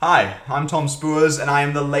Hi, I'm Tom Spoors, and I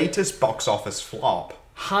am the latest box office flop.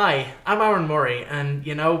 Hi, I'm Aaron Murray, and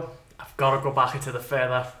I've got to go back into the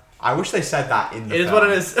further. I wish they said that in the It is film. what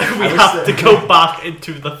it is. We have to go back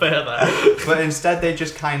into the further. But instead they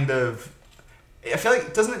just kind of... I feel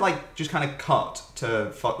like, doesn't it just kind of cut to,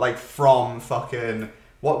 from fucking...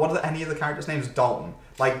 What are any of the characters' names? Dalton.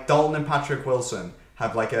 Dalton and Patrick Wilson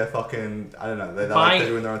have a fucking... I don't know, they're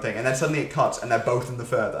doing their own thing. And then suddenly it cuts and they're both in the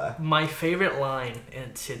further. My favourite line in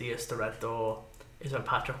Insidious, the Red Door, is when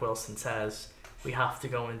Patrick Wilson says, "We have to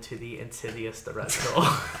go into the Insidious, the Red Door."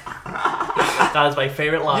 That is my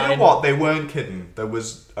favourite line. You know what? They weren't kidding. There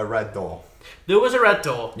was a red door. There was a red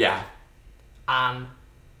door. Yeah. And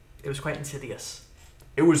it was quite insidious.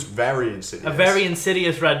 It was very insidious. A very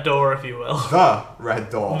insidious red door, if you will. The red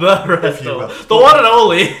door. The red door. The one and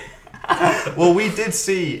only. Well, we did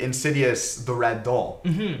see Insidious, the Red Door,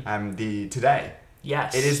 today.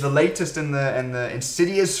 Yes. It is the latest in the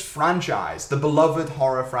Insidious franchise, the beloved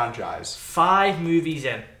horror franchise. 5 movies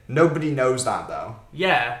in. Nobody knows that, though.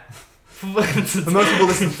 Yeah. For most people,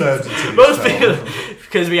 this is the third Insidious Most film. people,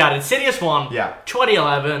 because we had Insidious 1, Yeah.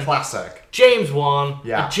 2011, Classic. James 1,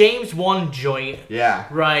 Yeah. a James 1 joint, Yeah.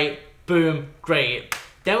 right, boom, great.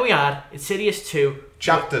 Then we had Insidious 2,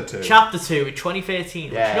 Chapter 2. Chapter 2 in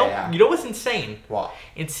 2013. Yeah, You know what's insane? What?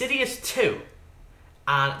 Insidious 2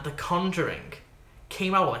 and The Conjuring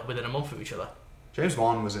came out within a month of each other. James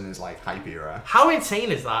Wan was in his hype era. How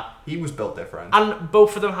insane is that? He was built different. And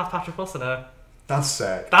both of them have Patrick Wilson in it. That's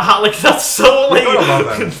sick. That's so You gotta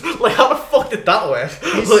love him. how the fuck did that work?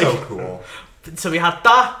 He's so cool. So we had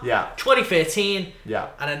that. Yeah. 2013. Yeah.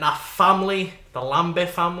 And then that family, the Lambert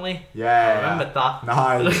family. Yeah. I remembered that.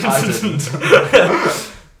 Nice. I didn't.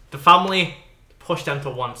 The family pushed them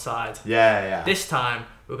to one side. Yeah. This time,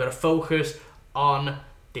 we're going to focus on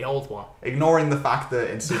the old one. Ignoring the fact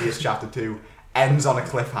that Insidious Chapter 2 ends on a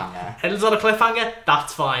cliffhanger. Ends on a cliffhanger?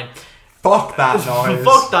 That's fine. Fuck that noise.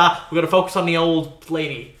 Fuck that. We're going to focus on the old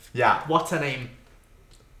lady. Yeah. What's her name?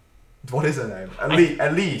 What is her name?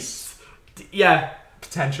 Elise. Yeah.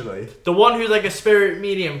 Potentially. The one who's like a spirit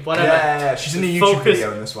medium, whatever. Yeah. She's in a YouTube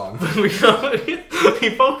video in this one. we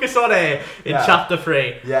focus on her in Chapter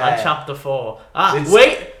 3 and Chapter 4.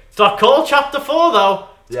 Wait, it's not called Chapter 4 though.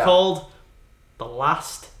 It's called The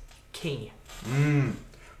Last Key.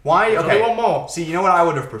 Why? Okay. One more. See, you know what I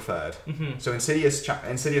would have preferred? So Insidious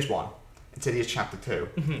 1, Insidious Chapter 2,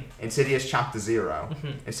 Insidious Chapter 0,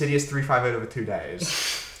 Insidious 358 over 2 days.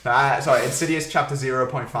 Insidious Chapter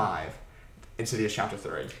 0.5, Insidious Chapter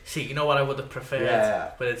 3. See, you know what I would have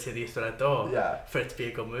preferred with Insidious the Red Door? Yeah. For it to be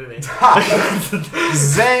a good movie.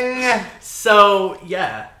 Zing! So,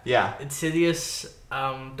 yeah. Yeah. Insidious,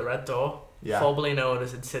 the Red Door, formerly known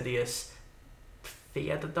as Insidious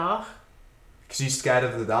Fear the Dark. Because he's scared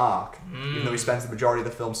of the dark, even though he spends the majority of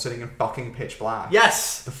the film sitting in fucking pitch black.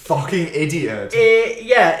 Yes! The fucking idiot.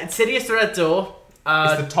 Insidious the Red Door.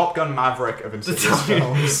 It's the Top Gun Maverick of Insidious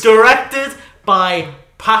films. Directed by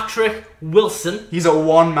Patrick Wilson. He's a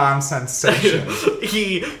one-man sensation.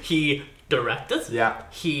 He directed. Yeah.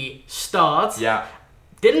 He starred. Yeah.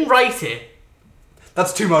 Didn't write it.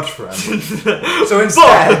 That's too much for him. So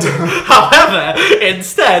instead...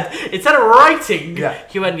 instead of writing,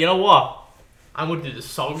 he went, you know what? I'm going to do the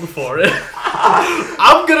song for it.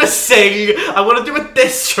 I'm going to sing. I'm going to do a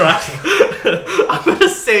diss track. I'm going to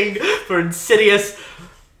sing for Insidious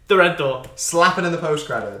the Red Door. Slapping in the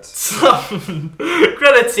post-credits.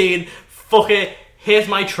 Credit scene. Fuck it. Here's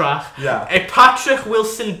my track. Yeah. A Patrick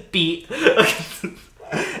Wilson beat.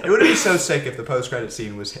 It would have been so sick if the post-credit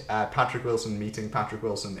scene was Patrick Wilson meeting Patrick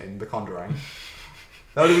Wilson in The Conjuring.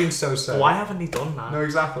 That would have been so sick. Why haven't they done that? No,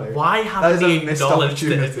 exactly. Why haven't they acknowledged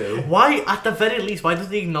it? Why, at the very least, why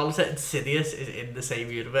doesn't they acknowledge that Insidious is in the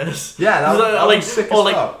same universe? Yeah, that would be sick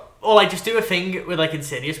as fuck. Or just do a thing with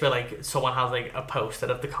Insidious where someone has a poster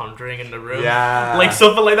of The Conjuring in the room. Yeah.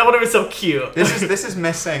 Something like that would have been so cute. This is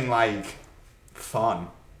missing fun.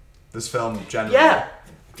 This film generally. Yeah.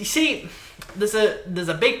 You see, there's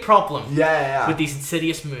a big problem with these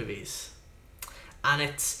Insidious movies.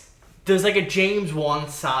 And there's a James Wan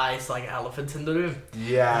size elephant in the room.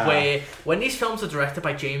 Yeah. Where when these films are directed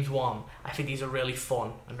by James Wan, I think these are really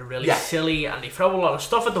fun and they're really silly and they throw a lot of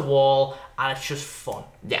stuff at the wall and it's just fun.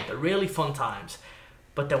 Yeah. They're really fun times.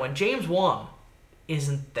 But then when James Wan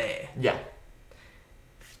isn't there,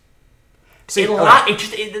 see,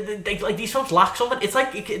 these films lack something. It's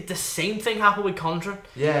the same thing happened with Conjuring.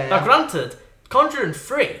 Yeah. Now, granted, Conjuring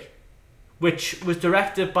 3, which was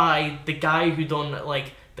directed by the guy who done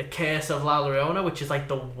The Curse of La Llorona, which is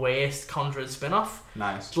the worst Conjuring spin-off.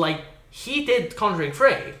 Nice. He did Conjuring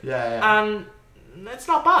 3. Yeah. And it's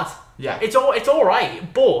not bad. Yeah. It's all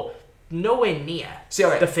right, but nowhere near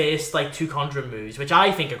okay. the first like 2 Conjuring movies, which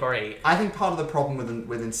I think are great. I think part of the problem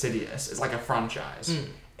with Insidious is like a franchise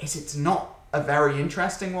is it's not a very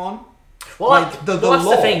interesting one. Well, like the that's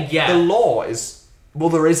lore, the thing. Yeah, the lore is. Well,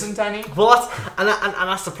 there isn't any. Well,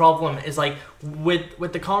 that's the problem. Is like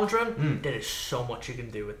with the Conjuring, there is so much you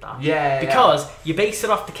can do with that. Yeah, because you base it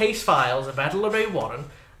off the case files of Ed Ray Warren,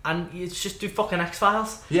 and you just do fucking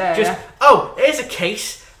X-Files. Yeah. Oh, here's a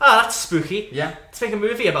case. Oh, that's spooky. Yeah. Let's make a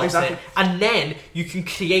movie about it, and then you can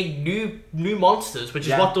create new monsters, which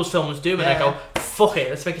is what those films do. And I go, fuck it,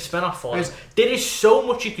 let's make a spin-off for it. There is so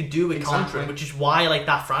much you could do with Conjuring, which is why like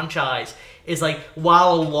that franchise is like,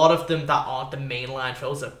 while a lot of them that aren't the mainline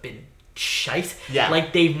films have been shite,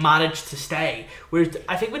 like they've managed to stay. Whereas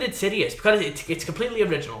I think with Insidious, because it's completely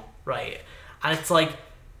original, right? And it's like,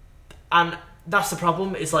 and that's the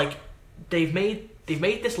problem, is like they've made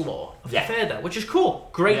this lore of the further, which is cool.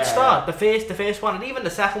 Great start. The first one and even the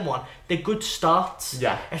second one, they're good starts.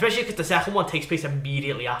 Yeah. Especially because the second one takes place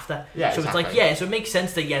immediately after. Yeah. So it's like, so it makes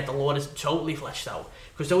sense that the lore is totally fleshed out,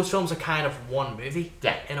 because those films are kind of one movie.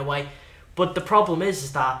 Yeah. In a way. But the problem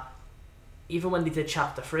is that even when they did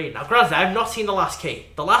Chapter 3, now granted, I've not seen The Last Key.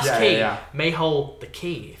 The Last Key may hold the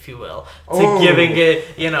key, if you will, to giving it,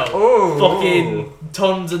 fucking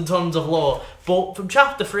tons and tons of lore. But from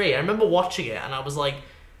Chapter 3, I remember watching it and I was like,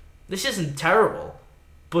 this isn't terrible,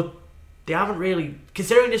 but they haven't really,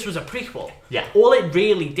 considering this was a prequel, all it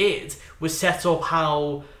really did was set up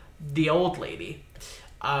how the old lady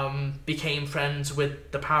became friends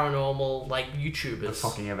with the paranormal like YouTubers, the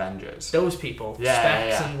fucking Avengers, those people,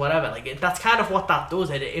 Specs and whatever. Like that's kind of what that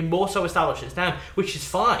does. It more so establishes them, which is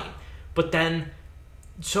fine. But then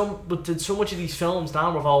so much of these films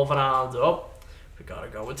now revolve around we gotta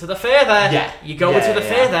go into the further. Yeah, you go into the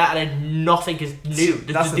further, and then nothing is new.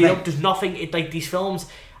 There's nothing. Like these films,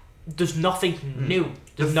 there's nothing new.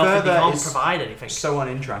 There's nothing. They can't provide anything. So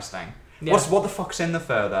uninteresting. Yeah. What the fuck's in the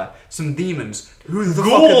further? Some demons. Who the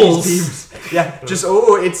fuck are these demons? Yeah, just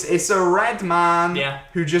it's a red man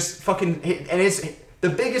who just fucking and it's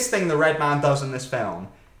the biggest thing the red man does in this film.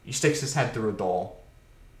 He sticks his head through a door.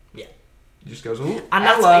 Yeah, he just goes, "Ooh, and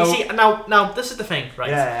hello." That's, you see, now this is the thing,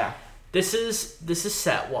 right? Yeah. This is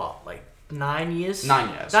set what, like 9 years? 9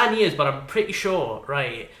 years. 9 years, but I'm pretty sure,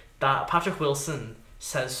 right, that Patrick Wilson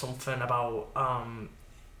says something about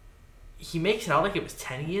he makes it out like it was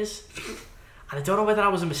 10 years. And I don't know whether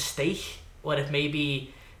that was a mistake or if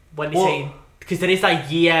maybe when they say, because there is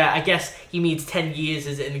that year, I guess he means 10 years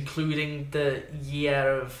is including the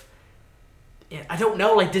year of, I don't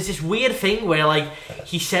know, like there's this weird thing where like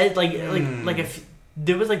he said like if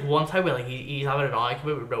there was like one time where like he's having an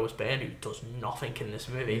argument with Rose Byrne, who does nothing in this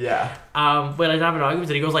movie. Yeah. Where like having an argument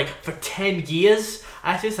and he goes like, for 10 years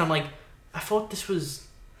after this, I'm like, I thought this was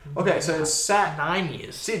okay, so it's set 9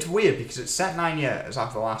 years. See, it's weird because it's set 9 years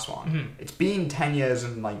after the last one. Mm-hmm. It's been 10 years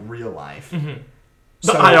in like real life. Mm-hmm.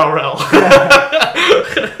 So, IRL.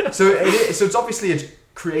 So it's obviously a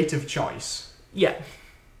creative choice. Yeah.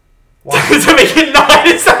 Why? To make it 9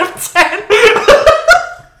 instead of 10.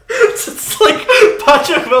 It's like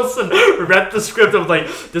Patrick Wilson read the script and was like,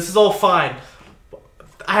 this is all fine.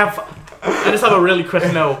 I just have a really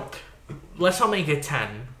quick note. Let's not make it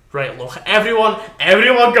 10. Right, look, everyone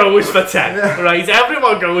goes for 10, right?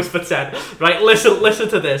 Everyone goes for 10, right? Listen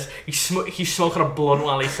to this. He's smoking a blunt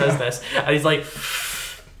while he says this, and he's like,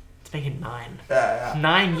 let's make it 9.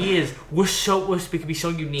 9 years. We could be so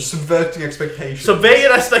unique. Subverting expectations.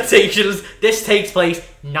 This takes place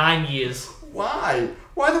 9 years. Why?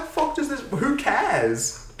 Why the fuck does this? Who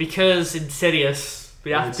cares? Because Insidious,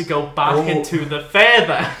 we have to go back into the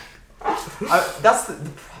further. That's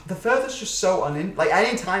the further's just so like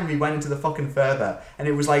any time we went into the fucking further and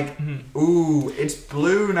it was like, ooh, it's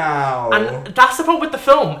blue now. And that's the problem with the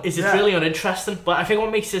film, is it's really uninteresting. But I think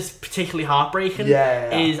what makes this particularly heartbreaking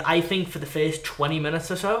is I think for the first 20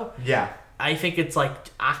 minutes or so, I think it's like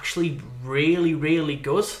actually really, really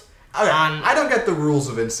good. Okay, and I don't get the rules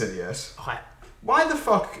of Insidious. Okay. Why the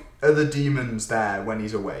fuck are the demons there when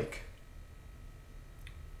he's awake?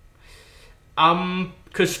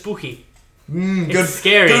 Because spooky. It's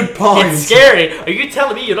scary. Good point. It's scary. Are you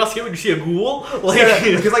telling me you're not scared when you see a ghoul? Because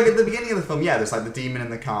like at the beginning of the film, there's like the demon in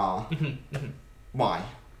the car. Why?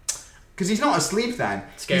 Because he's not asleep then.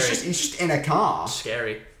 Scary. He's just in a car.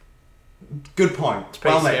 Scary. Good point. It's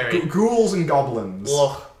pretty scary. Ghouls and goblins.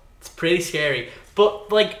 Ugh, it's pretty scary.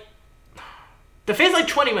 But like, the first like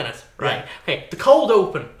 20 minutes, right? Okay, the cold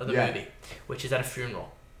open of the movie, which is at a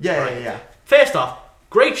funeral. Yeah. First off,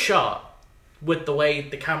 great shot. with the way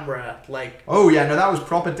the camera, like... Oh, yeah, no, that was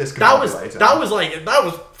proper discombobulating. That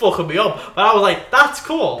was fucking me up. But I was like, that's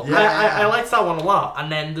cool. Yeah. I liked that one a lot.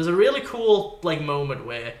 And then there's a really cool, like, moment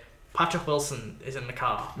where Patrick Wilson is in the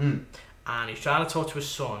car. And he's trying to talk to his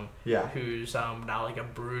son, who's now like a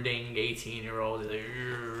brooding 18-year-old. He's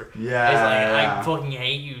like, he's like, I fucking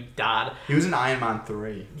hate you, Dad. He was in Iron Man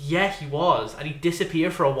 3. Yeah, he was, and he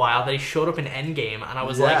disappeared for a while. Then he showed up in Endgame, and I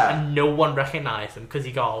was like, and no one recognized him because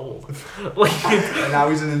he got old. Like, and now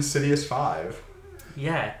he's in Insidious 5.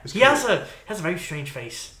 Yeah, he has a very strange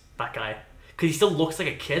face. That guy. Because he still looks like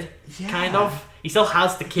a kid, kind of. He still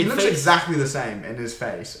has the kid face. He looks exactly the same in his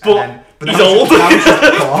face. But he's old.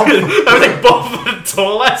 Everything buff and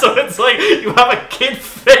taller, so it's like you have a kid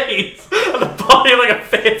face and the body of like a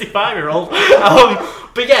 35-year-old.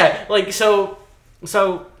 But yeah, like, so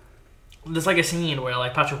there's like a scene where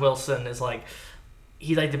like Patrick Wilson is like,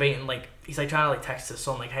 he's like debating, like, he's like trying to like text his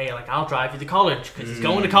son, like, hey, like, I'll drive you to college, because he's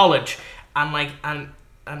going to college. And like,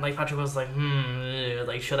 and like Patrick was like,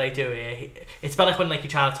 like, should I do it? It's better when like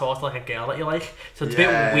you're trying to talk to like a girl that you like, so it's a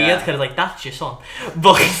bit weird because like that's your son.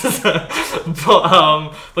 But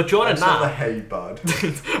during that, hey bud.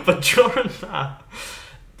 But during that,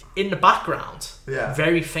 in the background,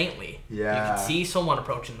 very faintly, you can see someone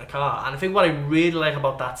approaching the car. And I think what I really like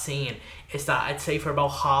about that scene is that I'd say for about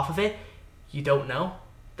half of it, you don't know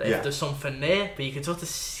that if there's something there, but you can sort of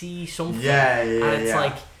see something. And it's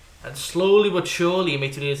like. And slowly but surely you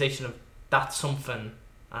make the realization of that's something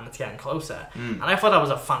and it's getting closer. And I thought that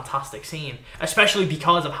was a fantastic scene. Especially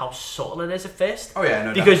because of how subtle it is at first. Oh yeah,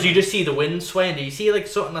 no Because definitely. You just see the wind swaying, you see like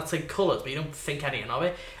something that's like colours, but you don't think anything of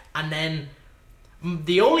it. And then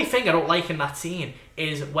the only thing I don't like in that scene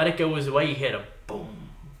is when it goes away you hear a boom.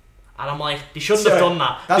 And I'm like, they shouldn't have done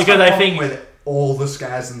that. That's because I think with all the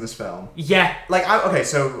scares in this film. Yeah. Like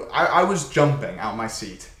I was jumping out of my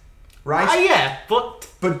seat. Right? Yeah,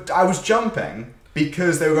 But I was jumping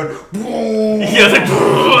because they were going. Boom!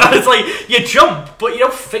 Yeah, it's like you jump, but you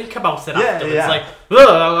don't think about it after. It's like,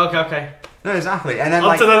 oh, okay. No, exactly. And then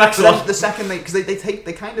up to the next one. The second because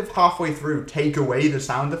they kind of halfway through take away the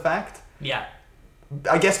sound effect. Yeah.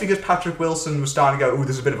 I guess because Patrick Wilson was starting to go,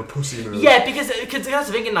 there's a bit of a pussy move. Yeah, because that's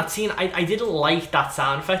the thing in that scene. I didn't like that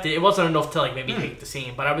sound effect. It wasn't enough to like maybe hate the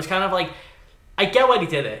scene, but I was kind of like, I get why he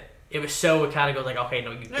did it. It was so it kind of goes like, okay,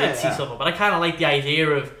 no, you did see something, but I kind of like the idea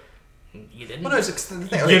of you didn't. Well,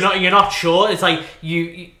 no, you're not sure. It's like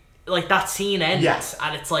you like that scene ends,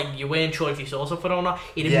 and it's like you weren't sure if you saw something or not.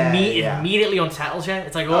 It immediately unsettles you.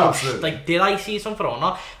 It's like, like did I see something or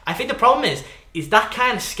not? I think the problem is that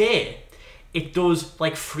kind of scare. It does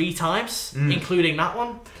like 3 times, including that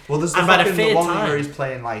one. Well, there's the one where he's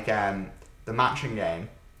playing like the matching game.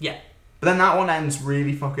 Yeah. But then that one ends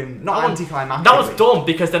really fucking not anticlimactic. That was dumb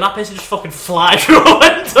because then that person just fucking flies through a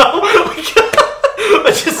window.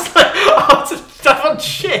 It's just like, that's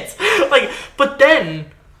shit. Like, but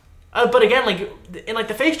then, but again, like in like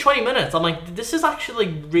the first 20 minutes, I'm like, this is actually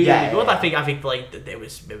like, really good. Yeah. I think like it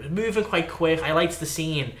was moving quite quick. I liked the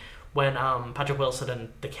scene when Patrick Wilson and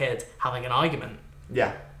the kid having an argument.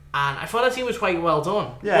 Yeah. And I thought that scene was quite well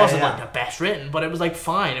done. Yeah, it wasn't like the best written, but it was like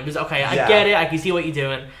fine. It was okay. I get it. I can see what you're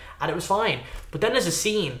doing. And it was fine. But then there's a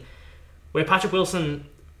scene where Patrick Wilson...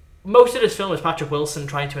 Most of this film is Patrick Wilson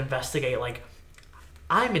trying to investigate, like,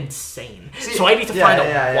 I'm insane. So I need to find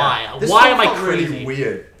out why. This why am I crazy? Really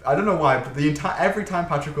weird. I don't know why, but every time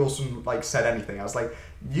Patrick Wilson like said anything, I was like,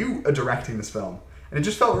 you are directing this film. And it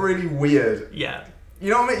just felt really weird. Yeah. You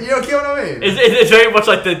know what I mean? You know what I mean? It's very much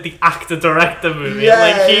like the actor-director movie.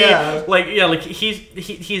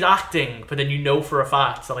 He's acting, but then you know for a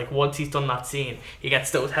fact that like once he's done that scene, he gets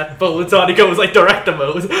those headphones on, he goes like director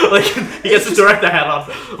mode. Like he gets his director head on.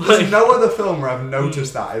 There's no other film where I've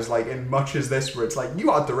noticed that as like in much as this, where it's like you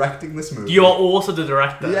are directing this movie. You are also the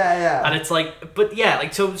director. Yeah. And it's like, but yeah,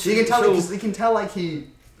 like so you can tell. You can tell like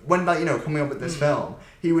when like coming up with this film,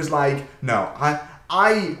 he was like, no,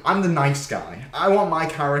 I'm the nice guy. I want my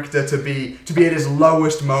character to be at his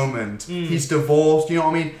lowest moment. He's divorced. You know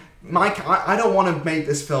what I mean? I don't want to make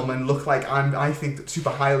this film and look like I think super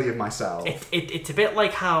highly of myself. It's a bit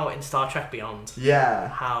like how in Star Trek Beyond. Yeah.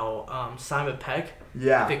 How Simon Pegg.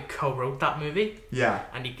 Yeah. I think co-wrote that movie. Yeah.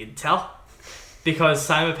 And you can tell because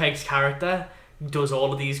Simon Pegg's character does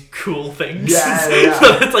all of these cool things. Yeah.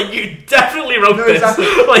 So it's like you definitely wrote this. Exactly.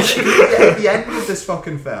 Like at the end of this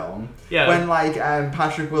fucking film, yeah. When like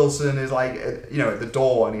Patrick Wilson is like at the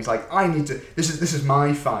door and he's like, I need to. This is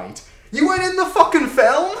my fight. You weren't in the fucking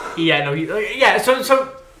film. Yeah. No.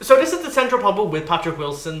 So this is the central problem with Patrick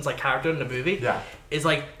Wilson's like character in the movie. Yeah. is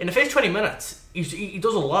like in the first 20 minutes he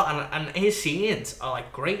does a lot, and his scenes are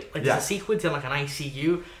like great. Like there's a sequence in like an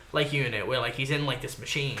ICU like unit where like he's in like this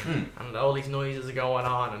machine and all these noises are going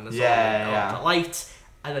on and there's all the lights,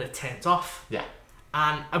 and then it turns off. Yeah.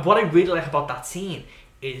 And what I really like about that scene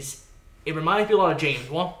is it reminds me a lot of James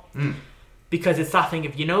Wan. Because it's that thing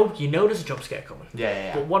of, you know there's a jump scare coming.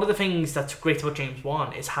 Yeah. But one of the things that's great about James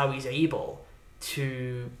Wan is how he's able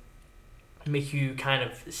to make you kind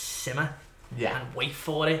of simmer and wait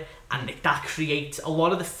for it. And that creates, a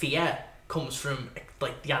lot of the fear comes from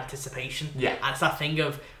like the anticipation. Yeah. And it's that thing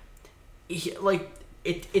of, like,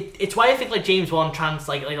 it's why I think like James Wan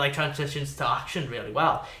transitions to action really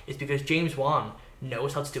well. Is because James Wan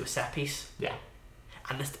knows how to do a set piece. Yeah.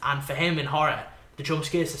 And for him in horror, the jump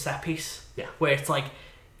scare is a set piece. Yeah. Where it's like,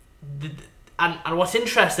 and what's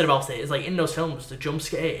interesting about it is like in those films, the jump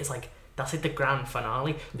scare is like, that's like the grand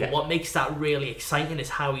finale. Yeah. But what makes that really exciting is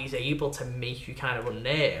how he's able to make you kind of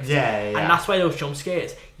unnerved. Yeah. And that's why those jump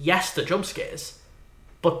scares, yes, they're jump scares,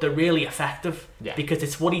 but they're really effective. Yeah. Because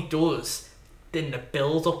it's what he does in the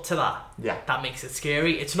build up to that that makes it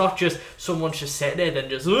scary. It's not just someone's just sitting there then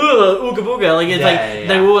just ooga booga, like it's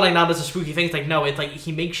like now there's a spooky thing. It's like, no, it's like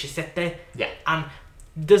he makes you sit there. Yeah. And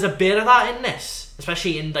there's a bit of that in this,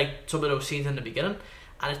 especially in like some of those scenes in the beginning,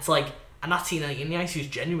 and it's like, and that scene in the ICU is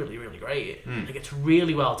genuinely really great. Like it's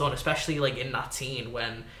really well done, especially like in that scene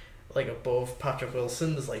when like above Patrick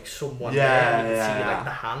Wilson there's like someone there and you can see like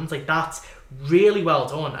the hands, like that's really well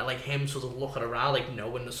done, and like him sort of looking around like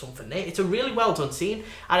knowing there's something there. It's a really well done scene,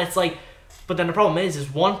 and it's like, but then the problem is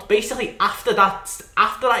basically after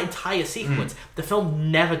that entire sequence, the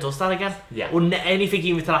film never does that again. Yeah. Or anything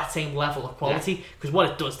even to that same level of quality, because what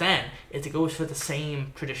it does then is it goes for the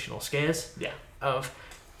same traditional scares. Yeah. Of,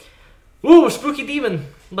 ooh, spooky demon,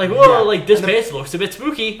 like like this place looks a bit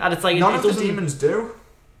spooky, and it's like none of the demons do.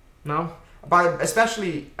 No. But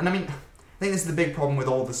especially, and I mean, I think this is the big problem with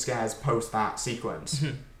all the scares post that sequence,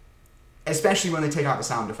 especially when they take out the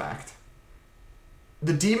sound effect.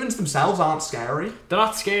 The demons themselves aren't scary. They're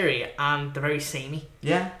not scary, and they're very samey.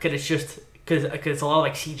 Yeah. Because it's a lot of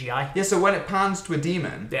like CGI. Yeah. So when it pans to a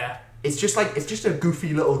demon, it's just a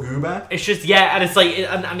goofy little goober. It's just and it's like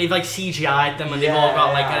and they've like CGI'd them, and they've all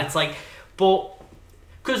got like, and it's like, but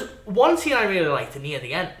because one scene I really liked near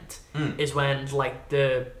the end is when like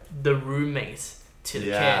the roommate to the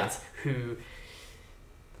kid who,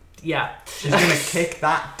 she's gonna kick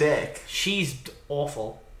that dick. She's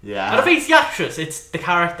awful. Yeah. I don't think it's the actress, it's the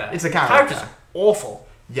character. It's the character. The character's awful.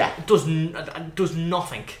 Yeah. It does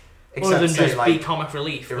nothing except other than just like, be comic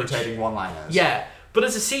relief. Irritating one-liners. Yeah. But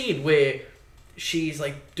there's a scene where she's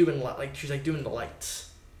like doing the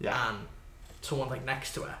lights. Yeah. And someone like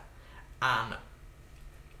next to her. And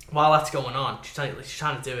while that's going on, she's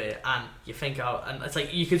trying to do it, and you think and it's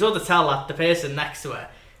like you can sort of tell that the person next to her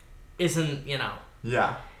isn't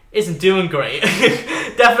doing great.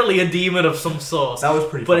 Definitely a demon of some sort. That was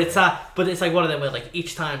pretty funny. But it's like one of them where like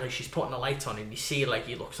each time like she's putting the lights on and you see like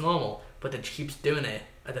he looks normal, but then she keeps doing it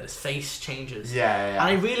and then his face changes. Yeah. And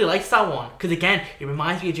I really liked that one because again it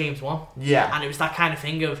reminds me of James Wan. Yeah. And it was that kind of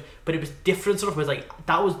thing of, but it was different sort of. It was like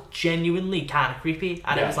that was genuinely kind of creepy,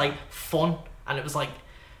 and it was like fun, and it was like,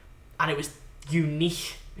 and it was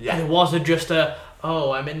unique. Yeah. And it wasn't just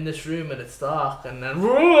I'm in this room and it's dark and then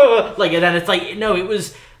like, and then it's like, no, it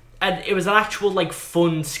was an actual like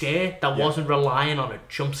fun scare that wasn't relying on a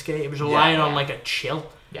jump scare. It was relying on like a chill.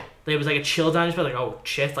 Yeah. There was like a chill down, just like, oh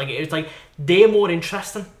shit, like it was like they're more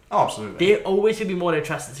interesting. Oh, absolutely. They always could be more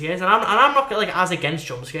interesting scares, and I'm not like as against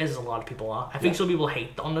jump scares as a lot of people are. I think some people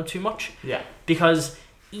hate on them too much. Yeah. Because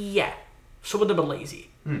some of them are lazy.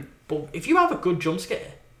 But if you have a good jump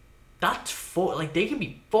scare, that's like they can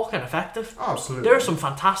be fucking effective. Oh, absolutely. There are some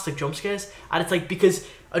fantastic jump scares, and it's like because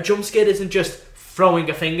a jump scare isn't just throwing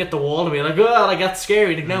a finger at the wall and being like, oh, like that's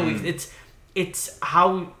scary. Like, no, it's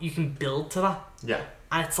how you can build to that. Yeah.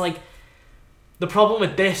 And it's like the problem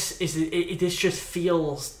with this is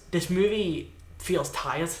this movie feels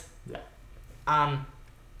tired. Yeah. And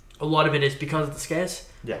a lot of it is because of the scares.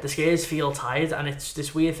 Yeah. The scares feel tired, and it's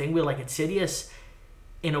this weird thing where like Insidious,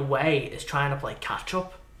 in a way, is trying to play catch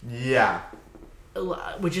up. Yeah.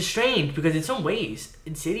 Which is strange because in some ways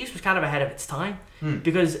Insidious was kind of ahead of its time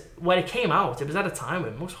because when it came out it was at a time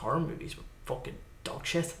when most horror movies were fucking dog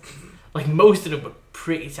shit. Like most of them were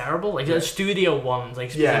pretty terrible, like the studio ones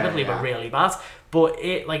like specifically were really bad, but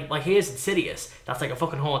it like here's Insidious that's like a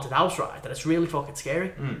fucking haunted house ride and it's really fucking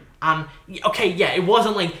scary. And it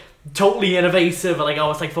wasn't like totally innovative or like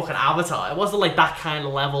it's like fucking Avatar. It wasn't like that kind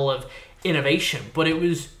of level of innovation, but it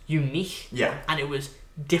was unique. Yeah. And it was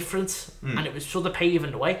different and it was sort of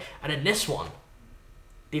paving the way. And in this one,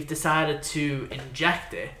 they've decided to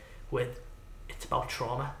inject it with it's about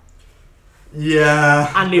trauma.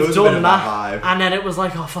 Yeah. And they've done that. And then it was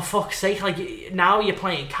like, oh, for fuck's sake, like now you're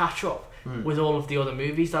playing catch up with all of the other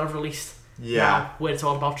movies that have released. Yeah. Now, where it's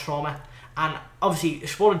all about trauma. And obviously,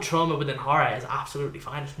 exploring trauma within horror is absolutely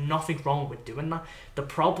fine. There's nothing wrong with doing that. The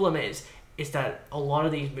problem is that a lot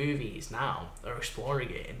of these movies now are exploring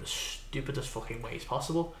it in the stupidest fucking ways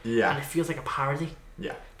possible. Yeah. And it feels like a parody.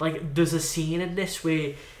 Yeah. Like, there's a scene in this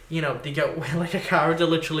where, you know, they go, where like a character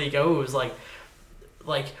literally goes, like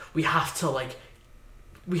we have to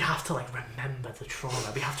remember the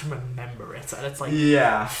trauma. We have to remember it. And it's like,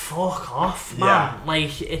 yeah, fuck off, man. Yeah.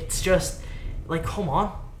 Like, it's just, like, come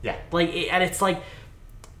on. Yeah. Like, and it's like,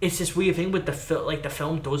 it's this weird thing with the film. Like, the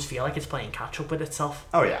film does feel like it's playing catch up with itself.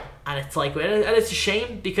 Oh yeah. And it's like, and it's a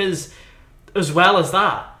shame because, as well as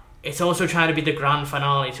that, it's also trying to be the grand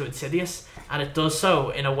finale to Insidious, and it does so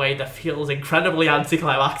in a way that feels incredibly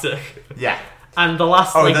anticlimactic. Yeah. And the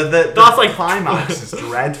last, the last like climax is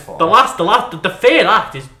dreadful. The third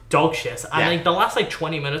act is dog shit, and Yeah. like the last like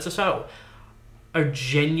 20 minutes or so are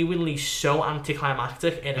genuinely so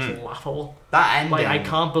anticlimactic, it is laughable. That ending, like I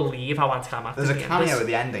can't believe how anticlimactic. There's a cameo at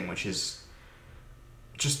the ending which is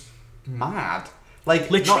just mad.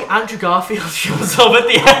 Like literally, Andrew Garfield shows up at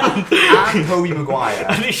the end, and Tobey Maguire,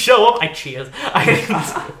 and they show up. I cheers.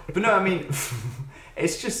 But no, I mean,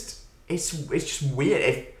 it's just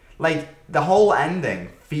weird. Like the whole ending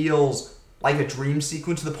feels like a dream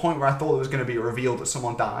sequence to the point where I thought it was going to be revealed that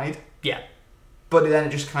someone died. Yeah. But then it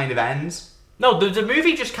just kind of ends. No, the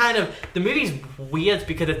movie just kind of... The movie's weird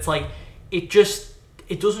because it's like... It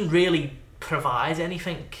doesn't really provide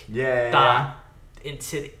anything. Yeah.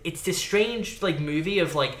 It's this strange like movie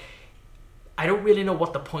of like... I don't really know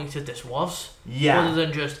what the point of this was. Yeah. Other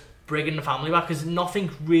than just bringing the family back, because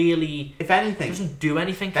nothing really... If anything... doesn't do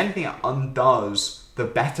anything. If anything, it undoes the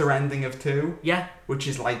better ending of 2. Yeah. Which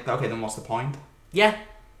is like, okay, then what's the point? Yeah.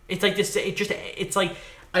 It's like this... It's like...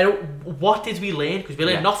 What did we learn? Because we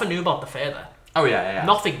learned nothing new about the father. Oh yeah.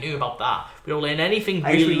 Nothing new about that. We don't learn anything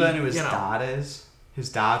I really. actually learned who his dad is. His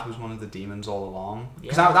dad was one of the demons all along.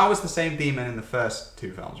 Because Yeah. that was the same demon in the first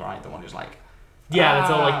 2 films, right? The one who's like... Yeah, it's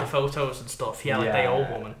all like the photos and stuff. Yeah, like the old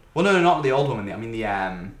woman. Well, no, not the old woman. I mean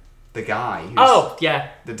the guy. Who's Oh,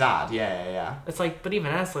 yeah. The dad. Yeah. It's like, but even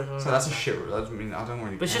that's like... So that's a shit... I mean, I don't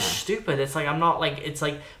really But it's care. just stupid. It's like, I'm not like... It's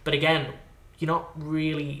like... But again, you're not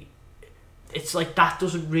really... It's like, that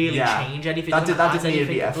doesn't really change anything. That didn't need to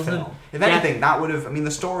be a It film. If anything, that would have... I mean,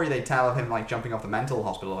 the story they tell of him like jumping off the mental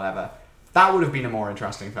hospital or whatever, that would have been a more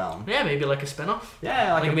interesting film. Yeah, maybe like a spin-off.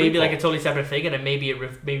 Yeah, like a maybe prequel. like a totally separate figure, and maybe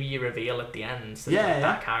you reveal at the end that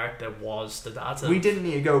that character was the dad. We didn't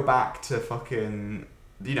need to go back to fucking...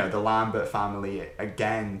 You know, the Lambert family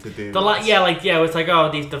again to do it's like,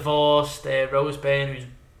 oh, they've divorced. Rose Byrne, who's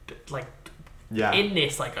like in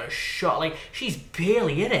this, like a shot, like she's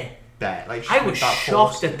barely in it. Like, I was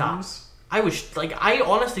shocked at that. I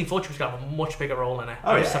honestly thought she was gonna have a much bigger role in it.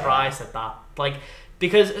 I was surprised at that. Like,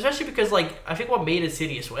 especially because like I think what made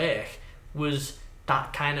Insidious work was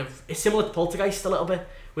that kind of... It's similar to Poltergeist a little bit,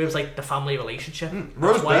 where it was like the family relationship.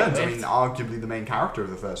 Rose Byrne's, I mean, arguably the main character of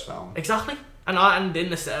the first film. Exactly. And in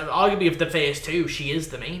this, arguably of the first 2, she is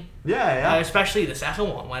the main. Yeah. Especially the second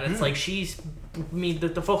one, when it's like she's... I mean,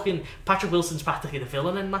 the fucking... Patrick Wilson's practically the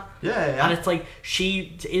villain in that. Yeah. And it's like,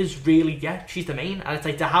 she is really... Yeah, she's the main. And it's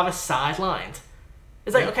like, to have her sidelined...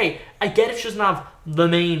 It's like, okay, I get if she doesn't have the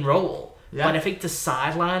main role. Yeah. But I think to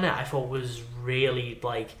sideline it, I thought was really,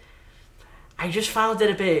 like... I just found it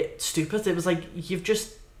a bit stupid. It was like, you've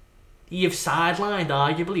sidelined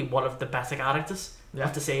arguably one of the better characters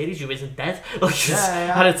of the series who isn't dead.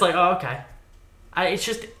 And it's like, oh, okay.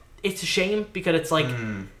 It's a shame because it's like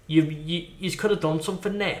you could have done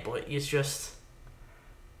something there, but it's just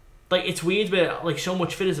like, it's weird where like so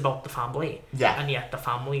much of it is about the family, and yet the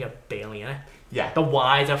family are barely in it. The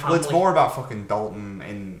wider family. Well, it's more about fucking Dalton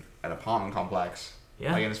in an apartment complex,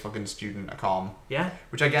 like in his fucking student accom,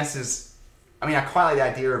 which I guess is, I mean, I quite like the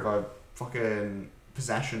idea of a fucking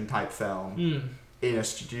possession type film in a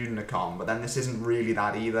student accom, but then this isn't really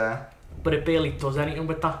that either. But it barely does anything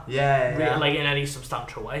with that. Yeah. Like in any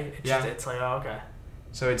substantial way. It's like, oh, okay.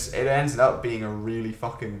 So it ends up being a really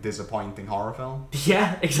fucking disappointing horror film.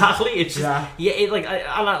 Yeah, exactly. It's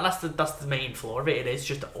just that's the main flaw of it. It is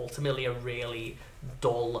just ultimately a really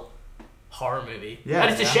dull horror movie. Yeah,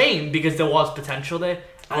 and it's a shame because there was potential there,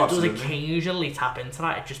 and it does occasionally tap into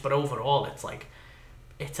that. But overall, it's like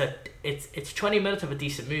it's 20 minutes of a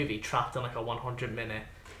decent movie trapped in like a 100-minute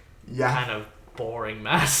kind of boring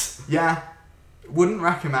mess. Yeah, wouldn't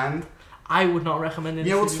recommend. I would not recommend it.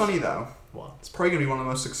 You know what's funny though? What? It's probably going to be one of the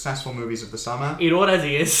most successful movies of the summer. It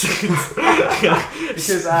already is.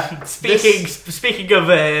 Because speaking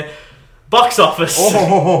of box office.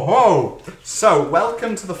 So,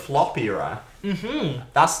 welcome to the flop era. Mm-hmm.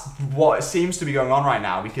 That's what seems to be going on right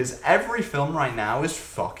now, because every film right now is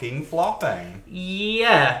fucking flopping.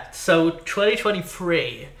 Yeah. So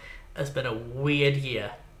 2023 has been a weird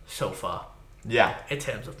year so far. Yeah. In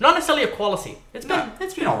terms of not necessarily a quality. It's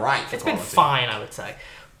been alright. It's been fine, I would say.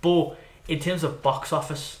 But in terms of box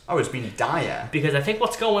office, it's been dire. Because I think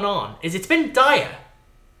what's going on is it's been dire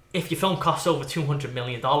if your film costs over $200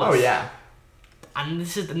 million. Oh yeah. And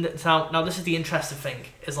this is the interesting thing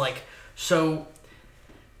is like, so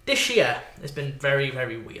this year has been very,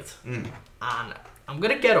 very weird. And I'm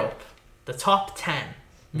gonna get up the top 10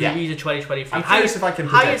 movies of 2023. I'm curious if I can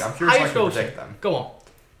predict them. Go on.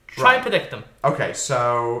 Try and predict them. Okay,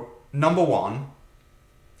 so number 1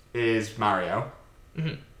 is Mario.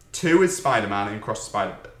 Mm-hmm. 2 is Spider-Man and Across the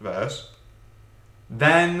Spider-Verse.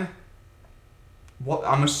 Then, what?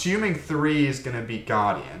 I'm assuming 3 is going to be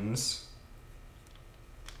Guardians.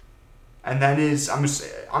 And then 4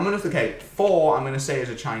 I'm going to say is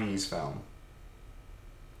a Chinese film.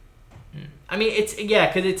 I mean,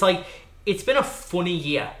 because it's like, it's been a funny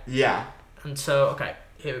year. Yeah. And so, okay,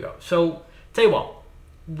 here we go. So, tell you what,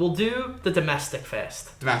 we'll do the domestic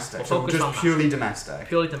first. Domestic, so just purely domestic.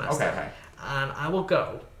 Purely domestic. Okay. And I will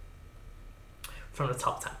go from the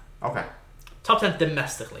top 10. Okay. Top 10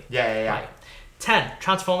 domestically. Yeah. Right. 10,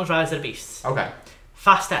 Transformers Rise of the Beasts. Okay.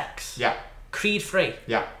 Fast X. Yeah. Creed 3.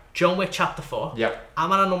 Yeah. John Wick Chapter 4. Yeah.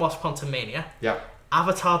 Ant-Man and the Wasp: Quantumania. Yeah.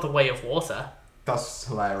 Avatar: The Way of Water. That's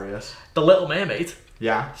hilarious. The Little Mermaid.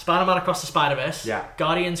 Yeah. Spider-Man Across the Spider-Verse. Yeah.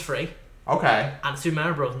 Guardians 3. Okay. And the Super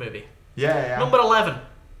Mario Bros. Movie. Yeah. Number 11,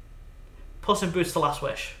 Puss in Boots: The Last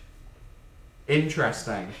Wish.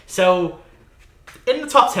 Interesting. So, in the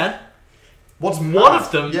top 10, what's one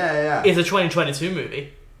of them is a 2022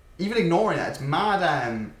 movie. Even ignoring that, it's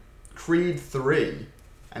mad. Creed 3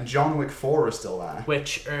 and John Wick 4 are still there,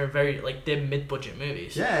 which are they're mid-budget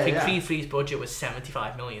movies. I think Creed 3's budget was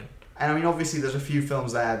 $75 million. And I mean, obviously, there's a few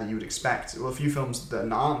films there that you would expect. Well, a few films that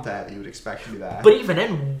aren't there that you would expect to be there. But even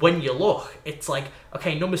then, when you look, it's like,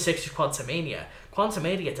 okay, number 6 is Quantumania.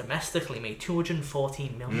 Quantumania domestically made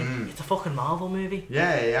 $214 million. It's a fucking Marvel movie.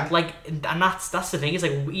 Yeah. Like, and that's the thing, is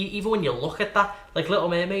like, even when you look at that, like Little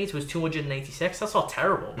Mermaids was 286. That's not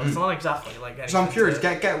terrible, but it's not exactly like. So I'm curious.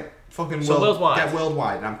 Get fucking worldwide. Get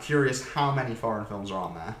worldwide, and I'm curious how many foreign films are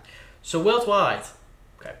on there. So worldwide,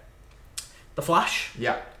 okay, The Flash.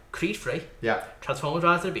 Yeah. Creed 3. Yeah. Transformers: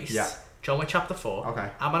 Rise of the Beasts. Yeah. John Wick Chapter 4. Okay.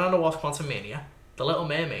 Ant-Man and the Wasp: Quantumania. The Little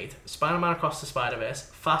Mermaid. Spider-Man Across the Spider-Verse.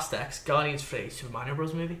 Fast X. Guardians 3. Super Mario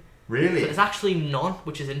Bros. Movie. Really? So there's actually none,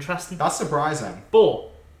 which is interesting. That's surprising. But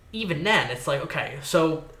even then, it's like, okay,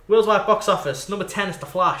 so worldwide box office, number 10 is The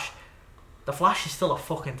Flash. The Flash is still a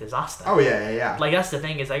fucking disaster. Oh yeah. Like, that's the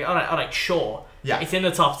thing, is like, alright, sure. Yeah. It's in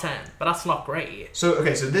the top 10, but that's not great. So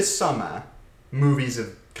this summer, movies have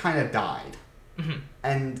kind of died. Mm-hmm.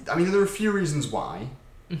 And I mean, there are a few reasons why.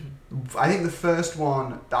 Mm-hmm. I think the first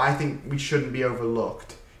one that I think we shouldn't be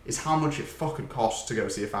overlooked is how much it fucking costs to go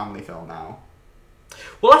see a family film now.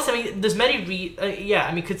 Well, that's, I mean, there's many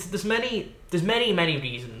because there's many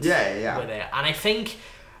reasons. Yeah. With it, and I think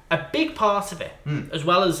a big part of it, as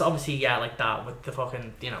well as obviously, like that with the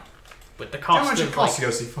fucking, with the cost. How much it costs to go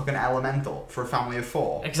see fucking Elemental for a family of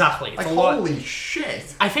 4? Exactly. Like, holy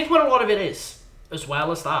shit. I think what a lot of it is, as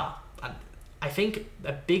well as that, and I think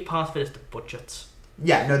a big part of it is the budgets.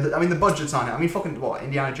 Yeah, no, I mean, the budget's on it. I mean, fucking, what,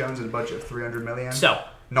 Indiana Jones had a budget of $300 million? So.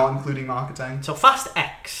 Not including marketing? So, Fast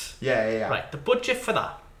X. Yeah. Right, the budget for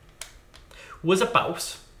that was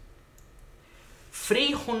about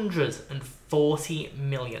 $340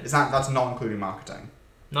 million. That's not including marketing?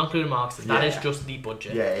 Not including marketing. That is just the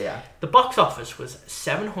budget. Yeah. The box office was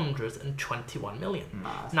 $721 million.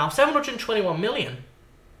 Mad. Now, $721 million,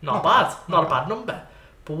 not bad. Not a bad number.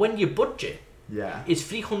 But when your budget is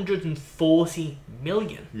 $340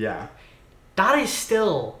 million, that is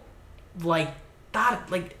still like that.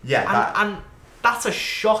 Like, and that's a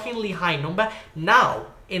shockingly high number. Now,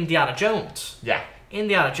 Indiana Jones. Yeah.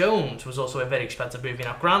 Indiana Jones was also a very expensive movie.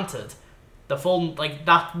 Now, granted, the full, like,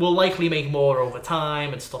 that will likely make more over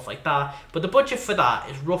time and stuff like that. But the budget for that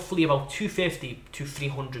is roughly about $250 to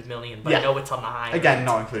 $300 million. But I know it's on the high Again, end.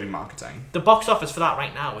 not including marketing. The box office for that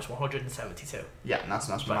right now is 172. Yeah, and that's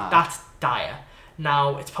mad. That's dire.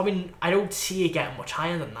 Now, it's probably, I don't see it getting much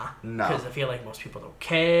higher than that. No. Because I feel like most people don't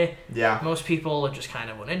care. Yeah. Most people are just kind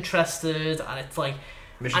of uninterested. And it's like...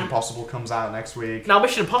 Mission Impossible comes out next week. Now,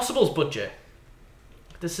 Mission Impossible's budget.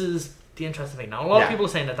 This is the interesting thing now. A lot of people are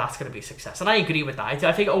saying that that's going to be a success, and I agree with that.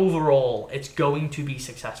 I think overall it's going to be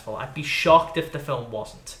successful. I'd be shocked if the film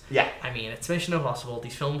wasn't. Yeah. I mean, it's Mission Impossible.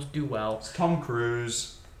 These films do well. It's Tom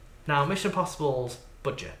Cruise. Now, Mission Impossible's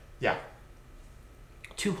budget. Yeah.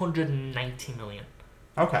 290 million.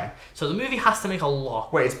 Okay. So the movie has to make a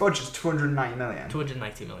lot. Wait, its budget's 290 million?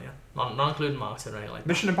 290 million. Not including marketing or anything like that.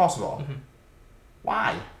 Mission Impossible? Mm-hmm.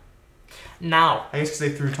 Why? Now, I guess because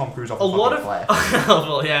they threw Tom Cruise off a lot of cliff.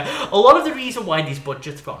 well, yeah, a lot of the reason why these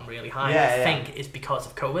budgets have gotten really high, I think, is because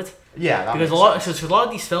of COVID. Yeah, that because makes sense. So a lot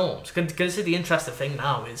of these films, because this is the interesting thing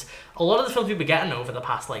now, is a lot of the films we've been getting over the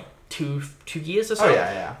past like two years or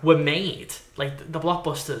so were made, like the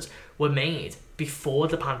blockbusters were made before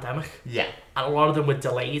the pandemic. Yeah, and a lot of them were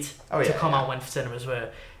delayed to come out when cinemas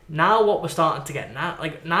were. Now what we're starting to get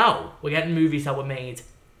now we're getting movies that were made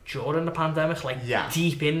during the pandemic,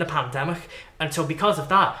 deep in the pandemic, and so because of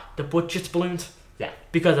that, the budget's ballooned. Yeah.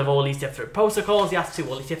 Because of all these different protocols, you have to do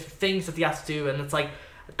all these different things that you have to do, and it's like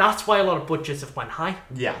that's why a lot of budgets have went high.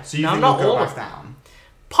 Yeah. So you think they'll go back down?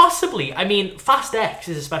 Possibly. I mean, Fast X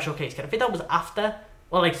is a special case. I think that was after.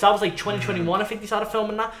 Well, so that was 2021. I think they started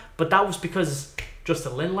filming that, but that was because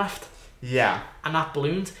Justin Lin left. Yeah. And that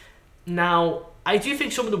ballooned. Now, I do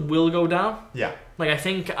think some of them will go down. Yeah. I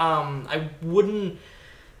think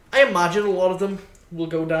I imagine a lot of them will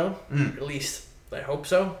go down. At least I hope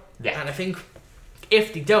so. Yeah. And I think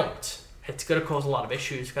if they don't, it's going to cause a lot of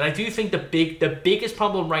issues. Because I do think the biggest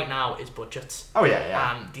problem right now is budgets. Oh yeah,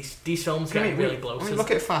 yeah. These films get really bloated. I mean,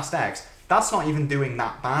 look at Fast X. That's not even doing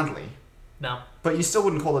that badly. No. But you still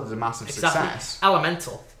wouldn't call it a massive success.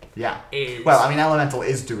 Elemental. Yeah. Elemental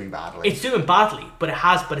is doing badly. It's doing badly, but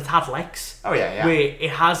it's had legs. Oh yeah, yeah. Where it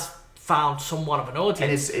has found somewhat of an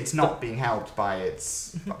audience, and it's not being helped by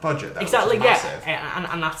its budget. Though, exactly.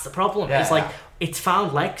 Yeah. And that's the problem. Yeah, it's it's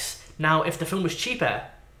found legs. Now, if the film was cheaper,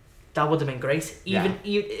 that would have been great.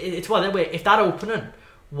 It's if that opening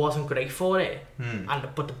wasn't great for it,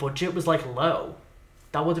 but the budget was low,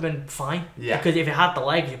 that would have been fine. Yeah. Because if it had the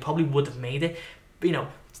legs, you probably would have made it.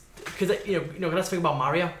 Because let's think about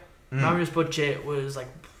Mario. Mario's budget was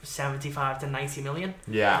 75 to 90 million.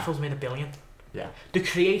 Yeah. The film's made $1 billion. Yeah. The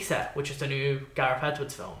Creator, which is the new Gareth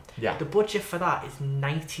Edwards film. Yeah. The budget for that is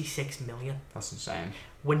 96 million. That's insane.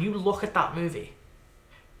 When you look at that movie,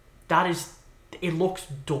 it looks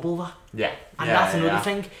double that. Yeah. And that's another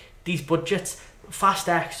thing. These budgets, Fast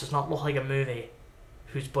X does not look like a movie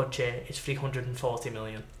whose budget is 340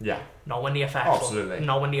 million. Yeah. Not when the effects. Absolutely.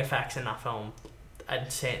 Not when the effects in that film and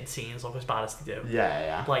certain scenes look as bad as they do.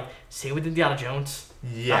 Yeah, yeah. Say with Indiana Jones.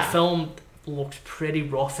 Yeah. That film looks pretty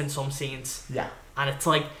rough in some scenes. Yeah. And it's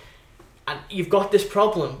and you've got this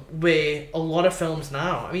problem where a lot of films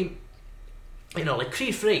now, I mean,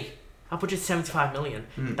 Creed 3, that budget's 75 million.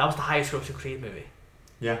 That was the highest grossing Creed movie.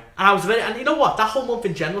 Yeah. And you know what? That whole month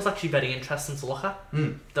in general is actually very interesting to look at.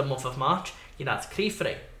 The month of March. It's Creed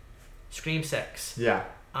 3, Scream 6. Yeah.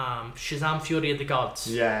 Shazam! Fury of the Gods.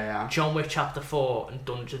 Yeah, yeah. John Wick Chapter 4 and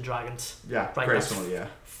Dungeons and Dragons. Yeah, right. Graceful, yeah.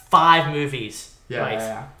 5 movies. Yeah, right.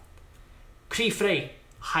 Yeah. Creed 3,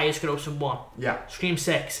 highest grossing 1. Yeah. Scream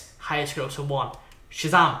 6, highest grossing 1.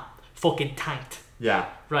 Shazam! Fucking tanked. Yeah.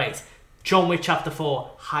 Right. John Wick Chapter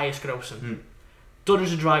 4, highest grossing.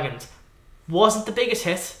 Dungeons and Dragons wasn't the biggest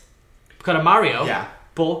hit because of Mario. Yeah.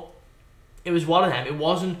 But it was one of them. It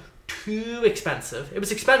wasn't too expensive. It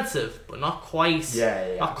was expensive, but not quite.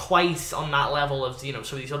 Yeah. Not quite on that level of some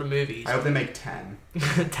of these other movies. I hope they make 10.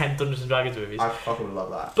 10 Dungeons and Dragons movies. I fucking would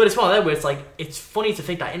love that. But it's one of them where it's funny to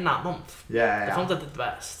think that in that month. Yeah. The films that did the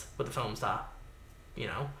best were the films that,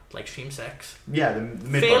 like Scream 6. Yeah, the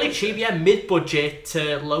mid-budget. Fairly cheap, mid-budget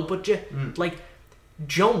to low budget.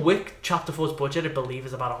 John Wick Chapter 4's budget, I believe,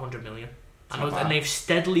 is about 100 million. And they've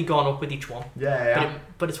steadily gone up with each one. Yeah.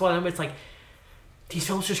 But it's one of them where it's these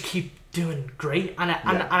films just keep doing great, and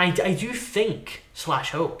I do think /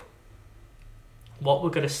 hope what we're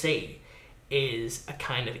gonna see is a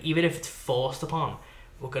kind of, even if it's forced upon,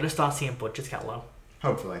 we're gonna start seeing budgets get low.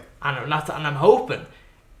 Hopefully, and I'm hoping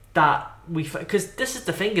that because this is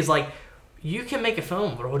the thing is you can make a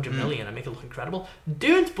film for 100 million and make it look incredible.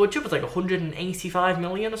 Dune's budget was 185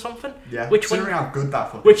 million or something. Yeah, which considering how good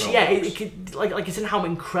that fucking film looks. It could, considering how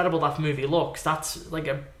incredible that movie looks, that's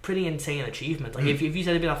a pretty insane achievement. If you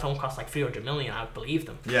said that film cost 300 million, I would believe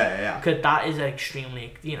them. Yeah. Because that is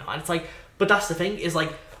extremely, and it's but that's the thing is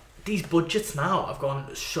these budgets now have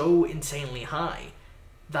gone so insanely high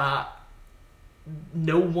that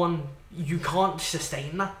you can't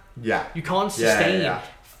sustain that. Yeah, you can't sustain. Yeah.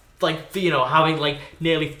 Having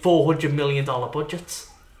nearly $400 million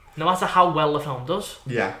budgets, no matter how well the film does.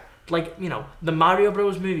 Yeah. The Mario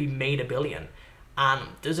Bros movie made $1 billion, And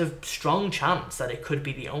there's a strong chance that it could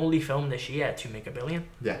be the only film this year to make $1 billion.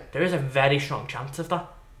 Yeah. There is a very strong chance of that.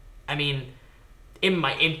 I mean, there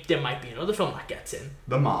might be another film that gets in.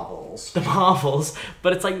 The Marvels.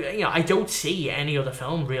 But it's like, I don't see any other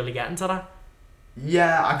film really getting to that.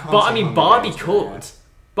 Yeah, I can't. But I mean, Barbie could.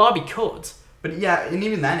 Barbie could. But yeah, and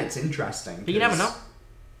even then it's interesting. But you never know.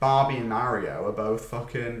 Barbie and Mario are both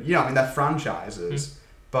fucking... they're franchises,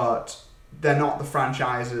 but they're not the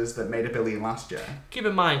franchises that made $1 billion last year. Keep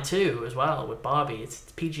in mind, too, as well, with Barbie, it's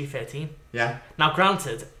PG-13. Yeah. Now,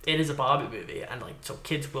 granted, it is a Barbie movie, and, so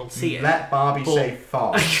kids will see it. Let Barbie say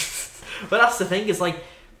fuck. But that's the thing, is,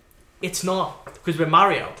 it's not... Because with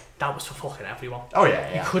Mario, that was for fucking everyone. Oh,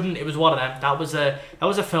 yeah. You couldn't... It was one of them. That was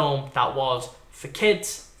a film that was for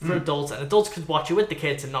kids, for adults, and adults could watch it with the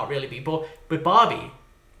kids and not really be... But with Barbie,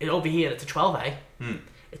 over here, it's a 12A.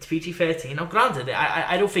 It's PG-13. Now, granted,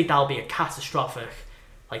 I don't think that'll be a catastrophic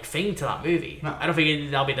thing to that movie. No. I don't think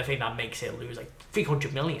that'll be the thing that makes it lose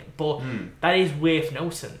 300 million. But that is worth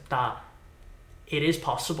noting that it is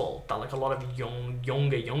possible that a lot of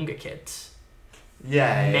younger kids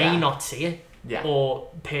may not see it, or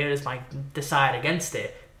parents might decide against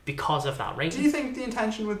it because of that rating. Do you think the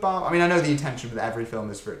intention with Barbie? I mean, I know the intention with every film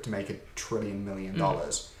is for it to make $1 trillion million.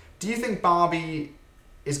 Do you think Barbie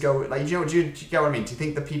is do you get what I mean? Do you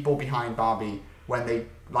think the people behind Barbie, when they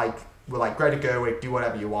were Greta Gerwig, do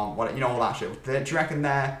whatever you want, all that shit, do you reckon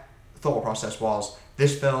their thought process was,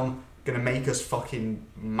 this film gonna make us fucking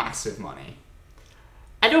massive money?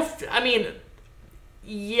 No.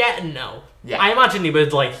 Yeah. I imagine they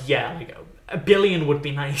would $1 billion would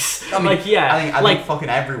be nice. I mean, I think fucking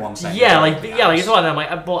everyone's saying it's one of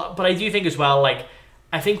them. But I do think as well,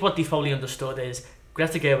 I think what they probably understood is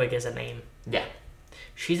Greta Gerwig is a name. Yeah.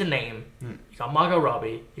 She's a name. You got Margot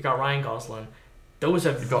Robbie. You got Ryan Gosling. Those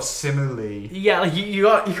are... You've got similarly... Yeah, you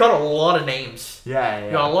got a lot of names. Yeah.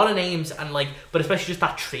 You got a lot of names, and but especially just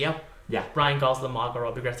that trio. Yeah. Ryan Gosling, Margot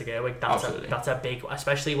Robbie, Greta Gerwig. That's a big...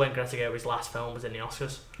 Especially when Greta Gerwig's last film was in the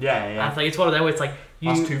Oscars. Yeah. And it's one of them where it's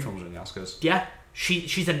last two films were in the Oscars. Yeah.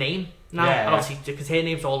 She's a name now. Yeah. And obviously, because her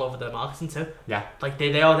name's all over the marketing too. Yeah.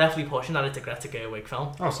 They are definitely pushing that it's a Greta Gerwig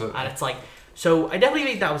film. Absolutely. And it's so I definitely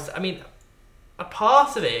think that was... I mean... A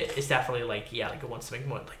part of it is definitely it wants to make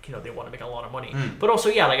money, they want to make a lot of money. But also,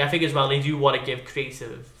 I think as well they do want to give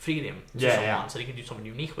creative freedom to someone so they can do something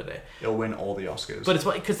unique with it. It'll win all the Oscars. But it's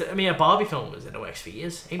because a Barbie film was in the works for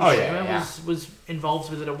years. Amy Schumer was involved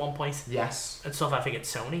with it at one point. Yes. And stuff. I think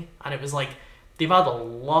it's Sony, and it was they've had a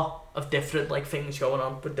lot of different things going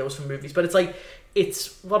on with those movies. But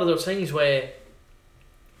it's one of those things where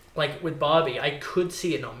with Barbie, I could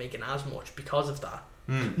see it not making as much because of that.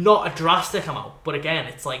 Not a drastic amount, but again,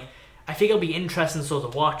 it's I think it'll be interesting to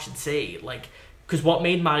watch and see, because what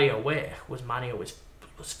made Mario work was Mario was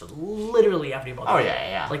for literally everybody. Oh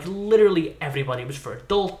yeah. Literally everybody. It was for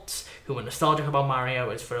adults who were nostalgic about Mario.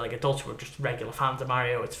 It's for adults who were just regular fans of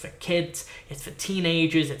Mario. It's for kids. It's for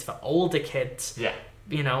teenagers. It's for older kids. Yeah.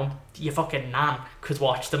 Your fucking nan could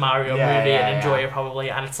watch the Mario movie and enjoy it probably,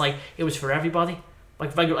 and it's it was for everybody.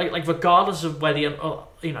 Regardless of whether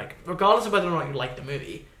regardless of whether or not you like the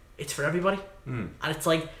movie, it's for everybody. And it's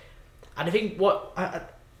and I think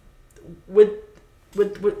with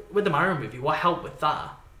the Mario movie, what helped with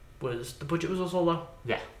that was the budget was also low.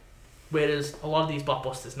 Yeah. Whereas a lot of these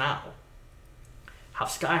blockbusters now have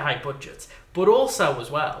sky high budgets, but also as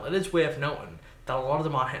well, it is worth noting that a lot of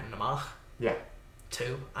them are hitting the mark. Yeah.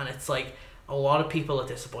 Too, and it's a lot of people are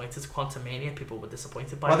disappointed. Quantumania, people were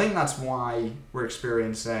disappointed by it. I think that's why we're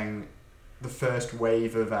experiencing the first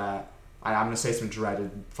wave of, I'm going to say some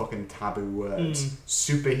dreaded fucking taboo words,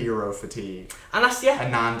 superhero fatigue. And that's,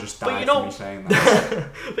 And Nan just died for me saying that.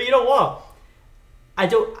 But you know what?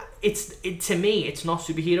 To me, it's not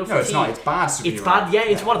superhero fatigue. No, it's not. It's bad superhero. It's bad,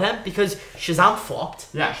 it's one of them, because Shazam flopped.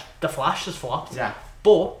 Yeah. The Flash has flopped. Yeah.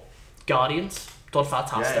 But Guardians... done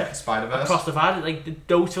fantastic. Yeah. Spider-Verse. Across the Divide,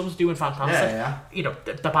 those films doing fantastic. Yeah.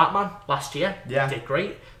 The Batman last year did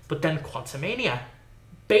great, but then Quantumania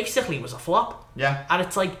basically was a flop. Yeah. And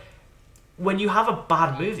it's when you have a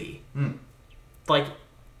bad movie,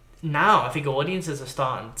 now I think audiences are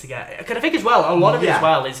starting to get... Because I think as well, a lot of it as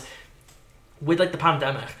well is, with the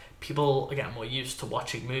pandemic, people are getting more used to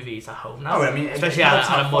watching movies at home now. Oh, I mean, especially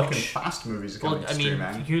at a much... fast movies are coming to stream,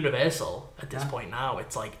 man. Universal, at this point now,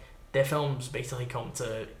 it's their films basically come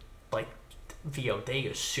to VOD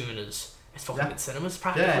as soon as it's fucking in cinemas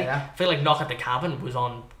practically. I feel Knock at the Cabin was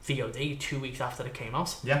on VOD 2 weeks after it came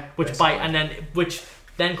out. Yeah. Which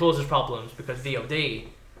then causes problems because VOD,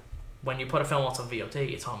 when you put a film out on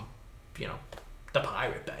VOD, it's on, the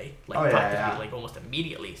Pirate Bay, practically almost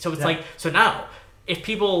immediately. So it's so now if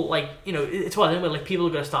people like, it's one of them where like people are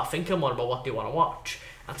gonna start thinking more about what they want to watch,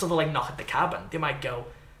 and something like Knock at the Cabin, they might go,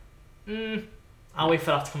 I'll wait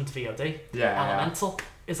for that to come to VOD. Elemental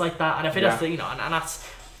is like that, and I think that's the, and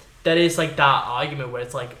that is like that argument where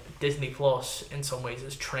it's like Disney Plus in some ways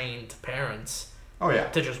has trained parents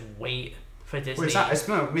to just wait for Disney.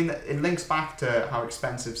 It links back to how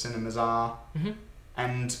expensive cinemas are,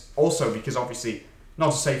 and also because obviously,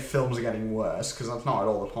 not to say films are getting worse, because that's not at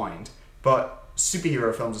all the point, but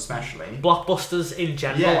superhero films especially, blockbusters in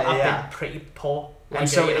general have been pretty poor. And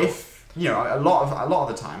so if a lot of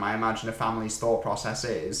the time, I imagine a family's thought process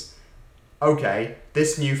is, okay,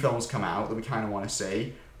 this new film's come out that we kind of want to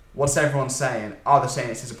see. What's everyone saying? Oh, they're saying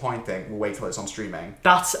it's disappointing. We'll wait till it's on streaming.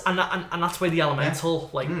 That's where the Elemental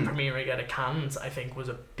premiering at Cannes, I think, was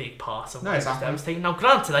a big part of what was devastating. Now,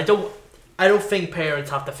 granted, I don't think parents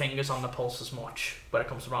have their fingers on the pulse as much when it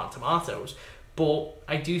comes to Rotten Tomatoes, but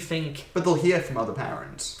I do think. But they'll hear from other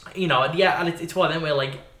parents. And it's one of them where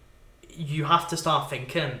like you have to start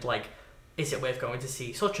thinking like, is it worth going to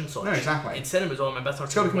see such and such? No, exactly. In cinemas, or my best.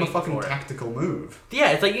 It's got to become a fucking tactical move.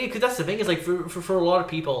 Yeah, it's like, because that's the thing. Is like for a lot of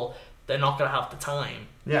people, they're not going to have the time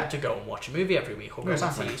to go and watch a movie every week or go and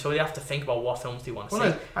see. So they have to think about what films they want to see.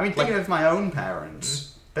 No, I mean, thinking of my own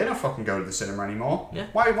parents, they don't fucking go to the cinema anymore. Yeah.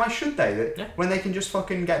 Why should they? When they can just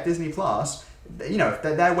fucking get Disney Plus. If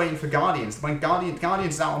they're waiting for Guardians. When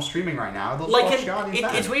Guardians is out on streaming right now, they'll just watch Guardians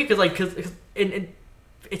then. It's weird because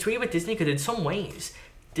it's weird with Disney because in some ways,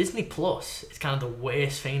 Disney Plus is kind of the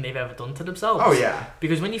worst thing they've ever done to themselves. Oh yeah.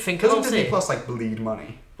 Because when you think about Disney Plus like bleed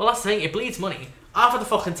money? Well, that's the thing. It bleeds money. Half of the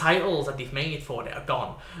fucking titles that they've made for it are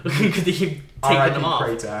gone because they keep taking them off.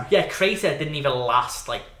 Crater. Yeah, Crater didn't even last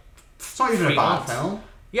like. It's not even a bad film.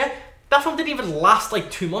 Yeah, that film didn't even last like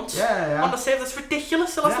 2 months. Yeah. On the save, that's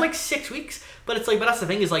ridiculous. It lasted like 6 weeks. But it's like, but that's the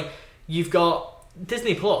thing is like, you've got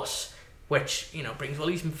Disney Plus, which brings all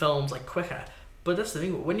these films like quicker. But that's the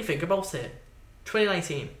thing. When you think about it,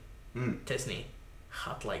 2019. Disney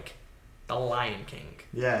had like The Lion King,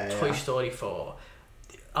 Toy Story 4,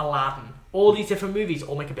 Aladdin, all these different movies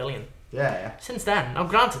all make $1 billion. Yeah. Since then, now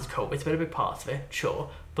granted COVID's been a big part of it, sure,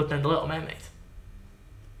 but then The Little Mermaid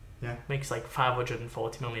makes like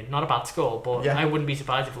 540 million. Not a bad score, but I wouldn't be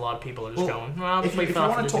surprised if a lot of people are just going, well, if you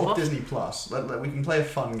want to talk Disney Plus, we can play a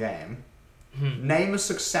fun game. Name a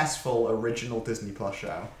successful original Disney Plus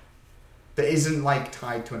show that isn't like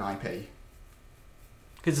tied to an IP.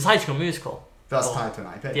 Because it's a High School Musical. That's tied to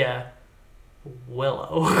an IP. Yeah.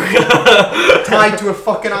 Willow. Tied to a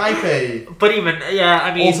fucking IP. But even,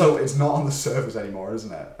 I mean. Also, it's not on the servers anymore,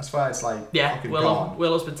 isn't it? That's why it's like fucking gone.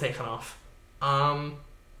 Willow's been taken off.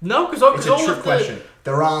 No, because it's a trick question.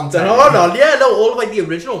 There aren't. None. Yeah, no, all of like the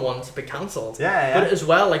original ones have been cancelled. Yeah. But as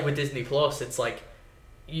well, like with Disney Plus, it's like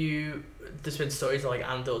there's been stories like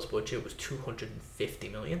Andor's budget was 250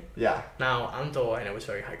 million. Yeah. Now Andor, I know, is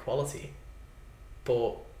very high quality,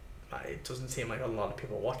 but it doesn't seem like a lot of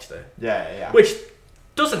people watched it. Yeah. Which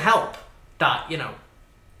doesn't help that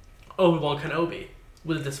Obi-Wan Kenobi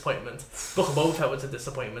was a disappointment. Book of Boba Fett was a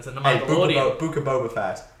disappointment, and the Mandalorian. Book of Boba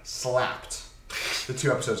Fett slapped. The 2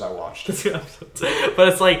 episodes I watched. The 2 episodes. But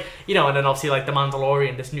it's like, and then obviously like The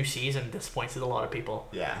Mandalorian, this new season disappointed a lot of people.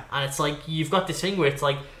 Yeah. And it's like, you've got this thing where it's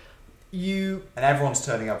like, And everyone's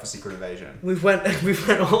turning up for Secret Invasion. We've went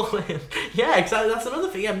all in. Yeah, exactly. That's another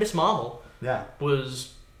thing. Yeah, Miss Marvel. Yeah.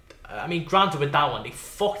 Was, I mean, granted with that one, they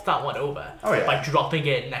fucked that one over. Oh yeah. By dropping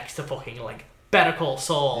it next to fucking like Better Call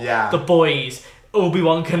Saul. Yeah. The Boys.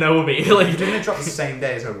 Obi-Wan Kenobi. Like, didn't it drop the same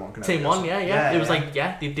day as Obi-Wan Kenobi? Same one, yeah. It was like,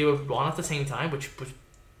 they were on at the same time, which was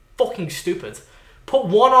fucking stupid. Put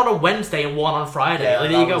one on a Wednesday and one on Friday. Yeah,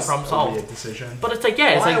 there you go, problem solved. Weird decision. But it's like,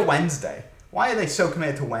 it's why like a Wednesday? Why are they so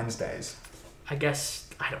committed to Wednesdays? I guess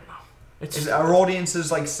I don't know. Are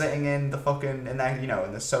audiences like sitting in the fucking in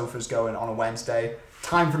the sofas going on a Wednesday?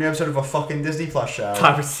 Time for a new episode of a fucking Disney Plus show.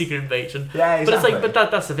 Time for Secret Invasion. Yeah, exactly. But it's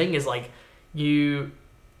like, that's the thing is like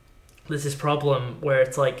there's this problem where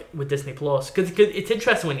it's like with Disney Plus, because it's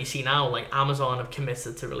interesting when you see now like Amazon have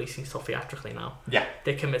committed to releasing stuff theatrically now. Yeah,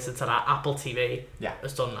 they're committed to that. Apple TV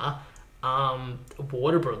has done that.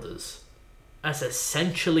 Warner Brothers has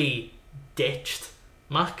essentially ditched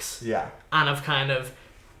Max. Yeah, and have kind of,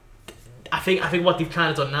 I think what they've kind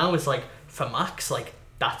of done now is like for Max, like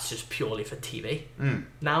that's just purely for TV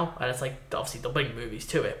now, and it's like obviously they'll bring movies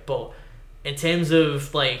to it, but in terms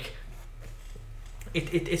of like.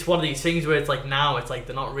 It's one of these things where it's like now it's like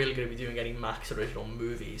they're not really going to be doing any Max original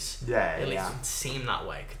movies. Yeah, At least it seemed that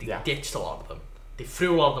way because they ditched a lot of them. They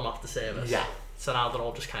threw a lot of them off the service. Yeah. So now they're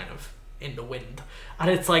all just kind of in the wind, and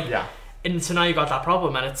it's like, and so now you got that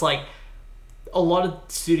problem, and it's like a lot of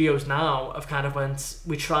studios now have kind of went.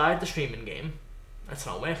 We tried the streaming game, It's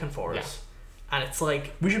not working for us. And it's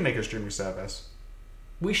like... We should make a streaming service.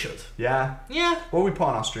 We should. Yeah? Yeah. What would we put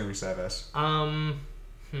on our streaming service?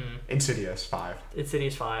 Insidious 5.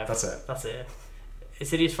 That's it.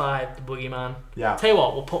 Insidious 5, The Boogeyman. Yeah. Tell you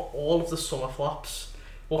what, we'll put all of the summer flops.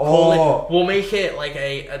 We'll make it like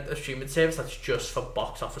a streaming service that's just for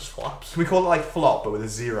box office flops. Can we call it like flop, but with a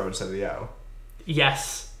 0 instead of the O?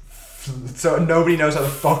 Yes. So nobody knows how the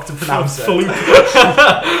fuck to pronounce it.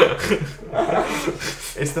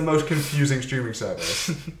 It's the most confusing streaming service.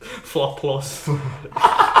 Flop plus.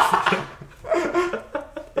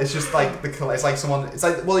 It's just like it's like someone. It's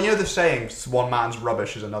like, well, you know the saying, one man's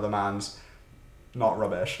rubbish is another man's not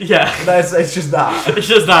rubbish. Yeah. It's just that. It's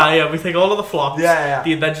just that. Yeah, we take all of the flops. Yeah.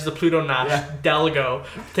 The Adventures of Pluto Nash, Delgo.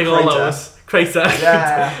 Take Crater. all those. Crater.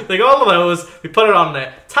 Yeah. Take all of those. We put it on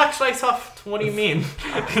there. Tax write-off. What do you mean?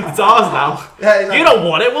 It's ours now. Yeah, like, you don't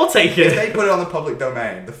want it. We'll take it. If they put it on the public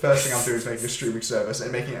domain, the first thing I'm doing is making a streaming service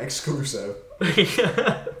and making it exclusive.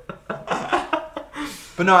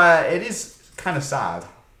 But no, it is kind of sad.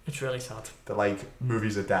 It's really sad that like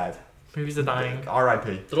movies are dead. Movies are dying.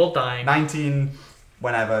 R.I.P. They're all dying. 19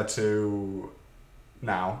 whenever to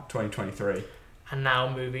now 2023. And now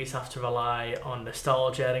movies have to rely on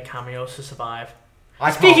nostalgia and cameos to survive.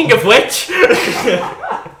 Speaking of which,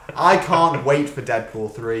 I can't wait for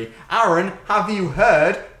Deadpool 3. Aaron, have you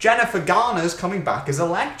heard Jennifer Garner's coming back as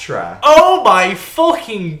Elektra? Oh my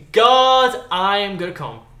fucking god! I am gonna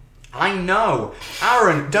come. I know.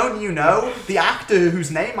 Aaron, don't you know? The actor whose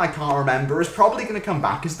name I can't remember is probably going to come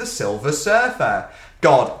back as the Silver Surfer.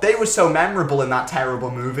 God, they were so memorable in that terrible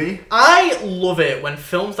movie. I love it when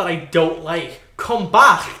films that I don't like come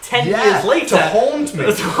back 10 years later. To haunt me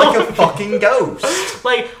like a fucking ghost.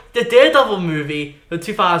 Like, the Daredevil movie, the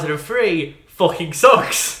 2003, fucking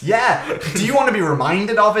sucks. Yeah. Do you want to be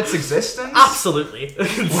reminded of its existence? Absolutely.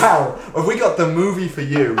 Well, have we got the movie for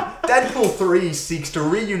you? Deadpool 3 seeks to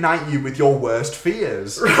reunite you with your worst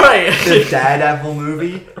fears. Right. The Daredevil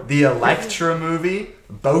movie, the Elektra movie,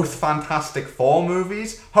 both Fantastic Four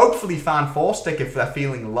movies, hopefully Fan Four Stick if they're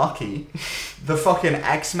feeling lucky. The fucking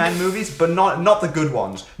X-Men movies, but not the good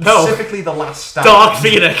ones. No. Specifically The Last Stand. Dark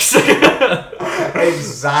Phoenix.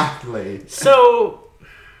 Exactly. So,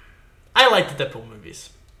 I like the Deadpool movies.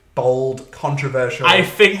 Bold, controversial, hot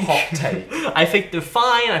take. I think they're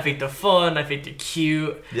fine, I think they're fun, I think they're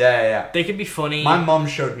cute. Yeah. They can be funny. My mum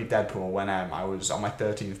showed me Deadpool when I was on my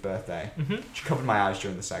 13th birthday. Mm-hmm. She covered my eyes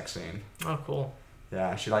during the sex scene. Oh, cool.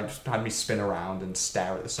 Yeah, she like just had me spin around and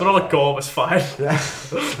stare at the sofa. But all the gore was fine. Yeah.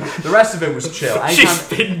 The rest of it was chill.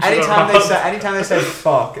 Anytime they said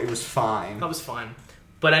fuck, it was fine. That was fine.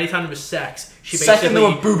 But anytime there was sex, she basically... Second there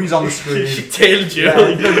were boobies on the screen. She tailed you. Yeah,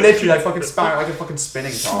 literally like fucking like a fucking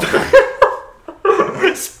spinning top.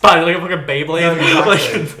 Spinning like a fucking Beyblade. No,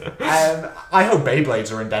 exactly. I hope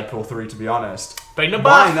Beyblades are in Deadpool 3, to be honest. Bring them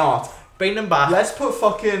back. Why not? Bring them back. Let's put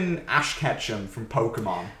fucking Ash Ketchum from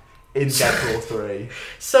Pokemon in Deadpool 3.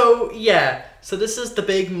 So this is the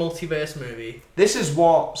big multiverse movie. This is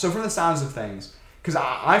so from the sounds of things, because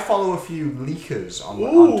I follow a few leakers on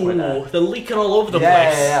Twitter. They're leaking all over the place.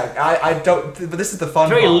 Yeah. I don't, but this is the fun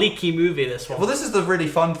Very part. leaky movie, this one. Well, this is the really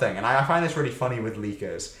fun thing, and I find this really funny with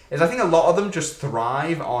leakers, is I think a lot of them just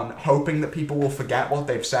thrive on hoping that people will forget what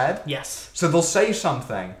they've said. Yes. So they'll say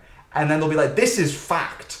something, and then they'll be like, this is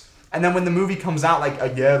fact. And then when the movie comes out like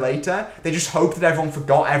a year later, they just hope that everyone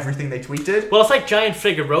forgot everything they tweeted. Well, it's like Giant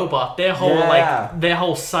Figure Robot. Their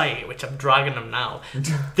whole site, which I'm dragging them now,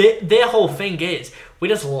 their whole thing is, we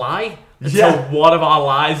just lie until one of our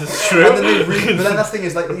lies is true. And then but then that's the thing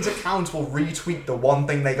is, like, these accounts will retweet the one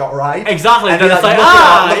thing they got right. Exactly. And then it's like,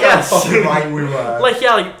 look yes. how fucking right we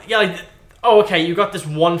were. Oh, okay, you got this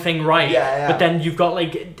one thing right, yeah. But then you've got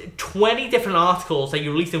like 20 different articles that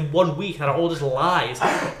you released in 1 week that are all just lies.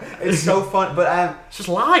 It's so fun, but it's just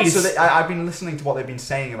lies. So I've been listening to what they've been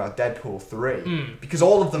saying about Deadpool 3 because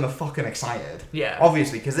all of them are fucking excited. Yeah,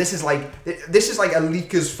 obviously, because this is like a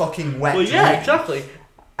leaker's fucking wet dream. Yeah, exactly.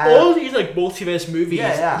 All these like multiverse movies,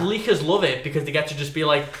 leakers love it because they get to just be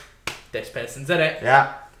like, this person's in it.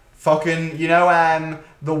 Yeah. Fucking,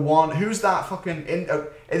 the one, who's that fucking, in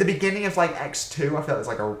the beginning of, like, X2, I feel like there's,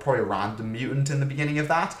 like, probably a random mutant in the beginning of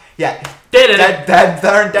that. Yeah. They're in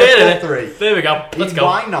Deadpool 3. There we go. Let's go.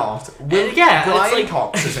 Why not? Brian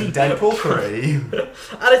Cox is in Deadpool 3.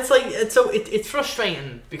 And it's, like, it's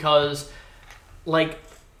frustrating because, like,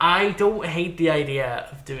 I don't hate the idea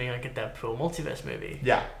of doing, like, a Deadpool multiverse movie.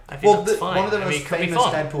 Yeah. I think that's fine. One of the most famous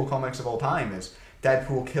Deadpool comics of all time is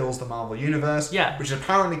Deadpool kills the Marvel Universe, which is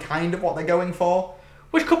apparently kind of what they're going for.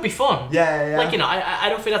 Which could be fun. Yeah. Like, I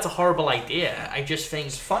don't think that's a horrible idea. I just think...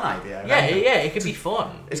 It's a fun idea. Yeah, it could be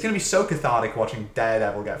fun. It's going to be so cathartic watching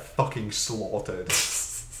Daredevil get fucking slaughtered.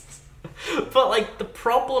 But, like, the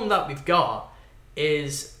problem that we've got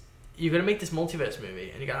is you're going to make this multiverse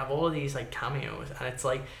movie and you're going to have all of these, like, cameos, and it's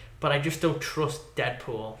like, but I just don't trust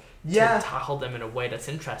Deadpool to tackle them in a way that's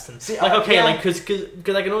interesting. See,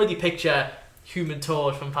 because I can already picture Human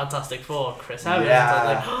Torch from Fantastic Four, Chris Evans.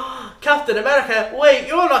 Like, Captain America, wait,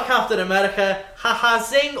 you're not Captain America. Haha,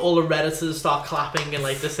 zing. All the Redditors start clapping in,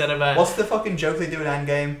 like, the cinema. What's the fucking joke they do in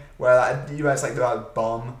Endgame where the US, like, they're like,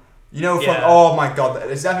 bomb? Oh my god,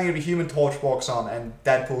 it's definitely going to be Human Torch walks on and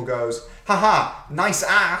Deadpool goes, haha, nice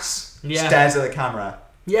ass. Stares at the camera.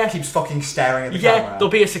 Yeah. Keeps fucking staring at the camera. Yeah, there'll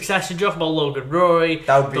be a Succession joke about Logan Roy.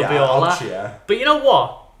 That would be all that. Cheer. But you know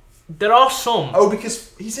what? There are some. Oh,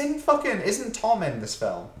 because he's in fucking... Isn't Tom in this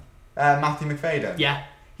film? Matthew McFadden. Yeah.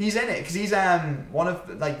 He's in it, because he's one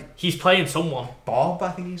of, like... He's playing someone. Bob, I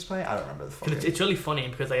think he's playing? I don't remember the fucking... It's really funny,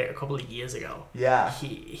 because, like, a couple of years ago... Yeah.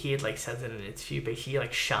 He had, like, said in an interview, but he,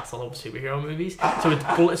 like, shat all over superhero movies. So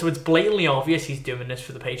it's blatantly obvious he's doing this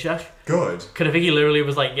for the paycheck. Good. Because I think he literally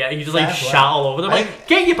was like, he just, like, shat all over them. Like,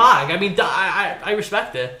 get your bag. I mean, I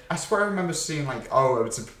respect it. I swear I remember seeing, like,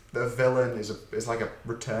 the villain is like a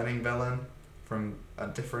returning villain from a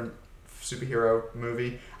different superhero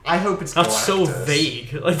movie. I hope it's That's Galactus. So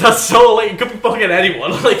vague. Like, that's so, like, it could be fucking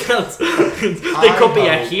anyone. Like, that's... They could be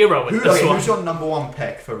a hero in this one. Who's your number one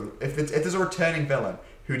pick for... If there's a returning villain,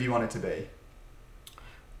 who do you want it to be?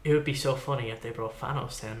 It would be so funny if they brought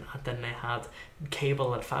Thanos in, and then they had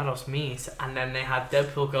Cable and Thanos meet, and then they had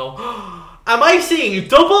Deadpool go, am I seeing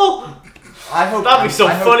double? That'd be so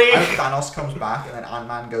funny. I hope Thanos comes back, and then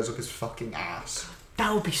Ant-Man goes up his fucking ass.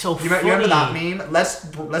 That would be so funny. You remember that meme? Let's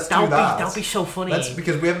do that. That would be so funny.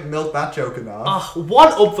 Because we haven't milked that joke enough.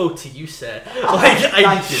 One upvote to you, sir. Thank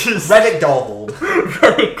you. Reddit Gold.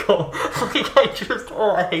 Reddit Gold.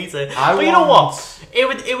 I hate it. But you know what?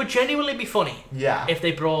 It would genuinely be funny. Yeah. If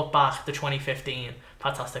they brought back the 2015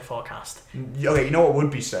 Fantastic Four cast. Okay, you know what would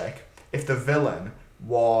be sick? If the villain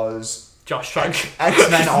was Josh Trank.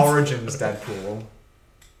 X-Men Origins Deadpool.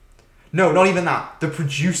 No, not even that. The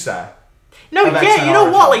producer. No, yeah, you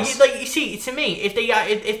know what? Like you see, to me, if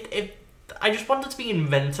I just wanted to be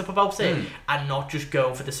inventive about it and not just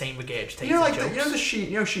go for the same regurgitated jokes.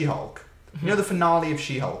 She-Hulk. Mm-hmm. You know the finale of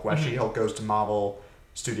She-Hulk, where She-Hulk goes to Marvel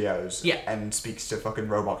Studios and speaks to fucking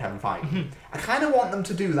Robot Kevin Feige. Mm-hmm. I kind of want them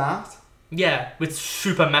to do that. Yeah, with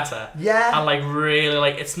super meta. Yeah. And like really,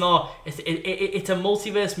 like it's a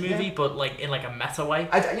multiverse movie, but like in like a meta way.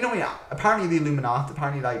 Apparently the Illuminati,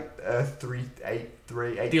 apparently like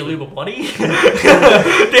 383. The Illuminati?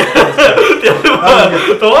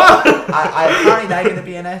 The what? Apparently they're going to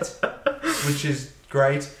be in it, which is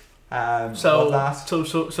great. Love that.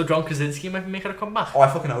 So John Krasinski might be making a comeback. Oh, I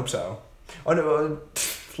fucking hope so. Oh no,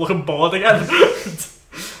 looking bored again.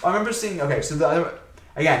 I remember seeing. Okay, so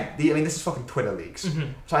this is fucking Twitter leaks.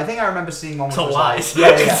 Mm-hmm. So I think I remember seeing one. So lies.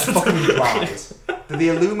 Fucking lies. The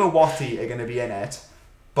Illuminati are going to be in it,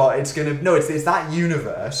 but it's that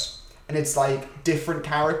universe, and it's like different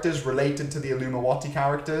characters related to the Illuminati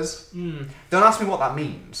characters. Mm. Don't ask me what that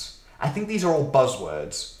means. I think these are all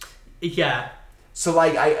buzzwords. Yeah. So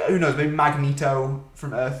like, who knows? Maybe Magneto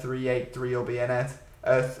from Earth 383 will be in it.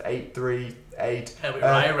 Earth 838.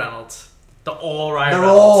 Ryan Reynolds. They're all Ryan They're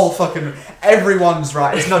Reynolds. all fucking... Everyone's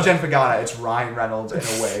right. It's not Jennifer Garner, it's Ryan Reynolds in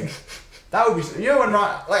a wig. That would be... when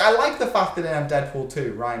Ryan... Like, I like the fact that in Deadpool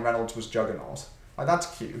 2, Ryan Reynolds was Juggernaut. Like, that's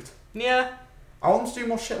cute. Yeah. I want them to do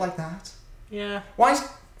more shit like that. Yeah. Why is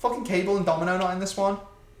fucking Cable and Domino not in this one?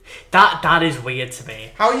 That is weird to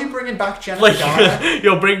me. How are you bringing back Jennifer Garner?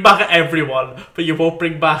 You'll bring back everyone, but you won't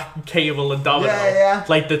bring back Cable and Domino. Yeah.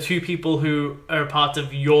 Like the two people who are part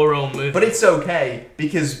of your own movie. But it's okay,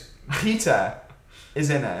 because Peter is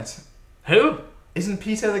in it. Who? Isn't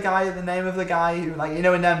Peter the name of the guy who, like, in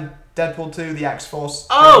Deadpool 2, the X-Force?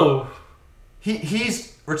 Oh!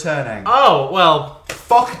 He's returning. Oh, well.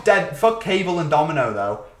 Fuck Cable and Domino,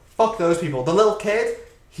 though. Fuck those people. The little kid,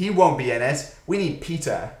 he won't be in it. We need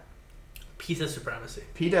Peter. Peter supremacy.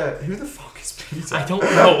 Peter, who the fuck is Peter? I don't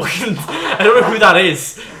know. I don't know who that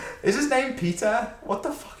is. Is his name Peter? What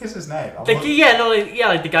the fuck is his name? Like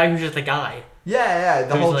the guy who's just a guy. Yeah.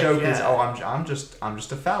 The whole joke is, I'm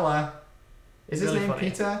just a fella. Is his name funny.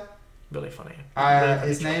 Peter? Really funny.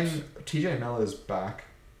 His name TJ Miller's back.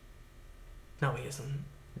 No, he isn't.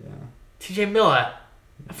 Yeah. TJ Miller.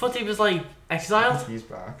 I thought he was like exiled. I think he's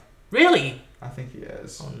back. Really? I think he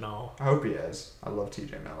is. Oh no. I hope he is. I love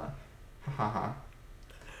TJ Miller. Haha.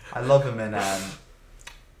 I love him in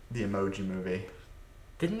the Emoji Movie.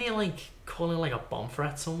 Didn't he like call it like a bomb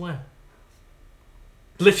threat somewhere?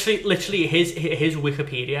 Literally, his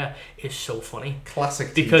Wikipedia is so funny.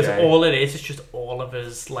 Classic because TJ. all it is just all of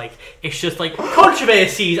his like it's just like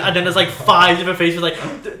controversies, and then there's like 5 different faces. Like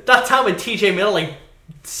that time when TJ Miller like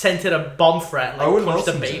sent in a bomb threat, like Owen punched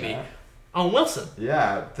a Wilson's baby. in it. Owen Wilson.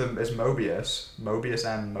 Yeah, it's Mobius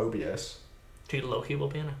and Mobius. Do you think Loki will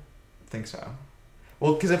be in it? I think so.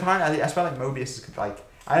 Well, because apparently I feel like Mobius is like,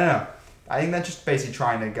 I don't know. I think they're just basically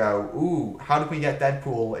trying to go, ooh, how do we get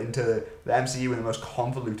Deadpool into the MCU in the most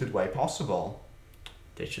convoluted way possible?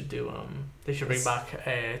 They should do they should bring back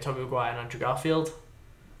Tobey Maguire and Andrew Garfield.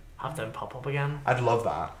 Have them pop up again. I'd love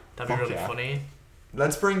that. That'd be really funny.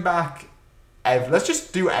 Let's bring back let's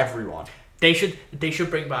just do everyone. They should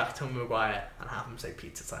bring back Tobey Maguire and have him say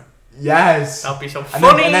pizza time. Yes. That'd be so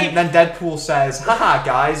funny. And then Deadpool says, haha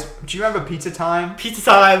guys, do you remember pizza time? Pizza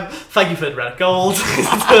time, thank you for the red gold.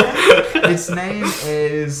 His name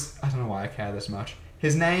is, I don't know why I care this much.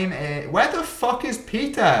 His name is, where the fuck is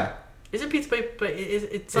Peter? Is it Peter? But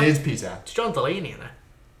it's like, it is Peter. It's John Delaney in it.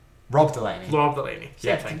 Rob Delaney. Rob Delaney.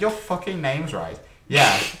 Same thing. Your fucking name's right.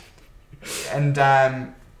 Yeah. And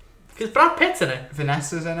because Brad Pitt's in it.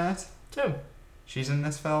 Vanessa's in it too. She's in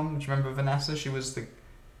this film. Do you remember Vanessa? She was the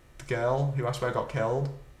girl who I swear got killed.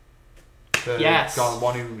 Yes. The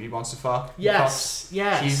one who he wants to fuck. Yes.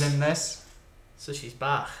 Yes. She's in this. So she's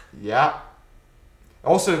back. Yeah.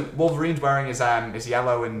 Also, Wolverine's wearing his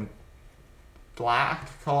yellow and black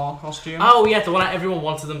costume. Oh yeah, the one that everyone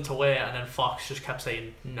wanted them to wear, and then Fox just kept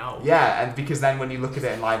saying no. Yeah, and because then when you look at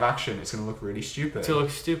it in live action, it's going to look really stupid. To look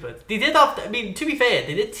stupid. They did have. I mean, to be fair,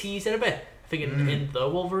 they did tease it a bit. I think in the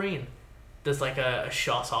Wolverine, there's like a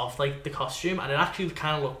shot of like the costume, and it actually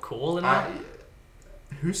kind of looked cool in that.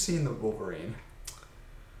 Who's seen the Wolverine?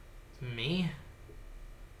 Me.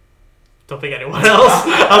 Don't think anyone else.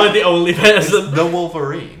 I'm the only person. It's the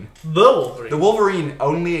Wolverine. The Wolverine. The Wolverine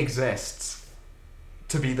only exists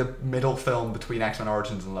to be the middle film between X-Men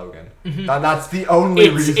Origins and Logan. Mm-hmm. That's the only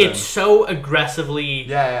reason. It's so aggressively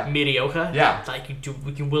mediocre. Yeah. Like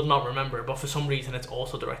you will not remember it, but for some reason it's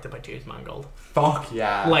also directed by James Mangold. Fuck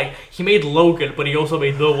yeah. Like he made Logan, but he also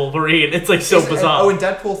made the Wolverine. It's like so bizarre. Oh, in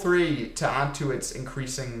Deadpool 3, to add to its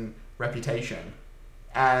increasing reputation,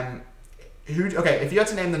 if you had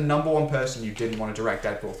to name the number one person you didn't want to direct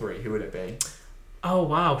Deadpool 3, who would it be? Oh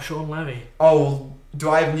wow, Sean Levy. Oh, do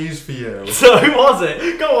I have news for you? So who was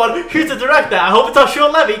it? Go on, who's the director? I hope it's not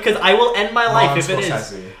Sean Levy, because I will end my life if it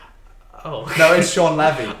is. Oh. No, it's Sean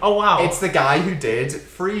Levy. Oh wow. It's the guy who did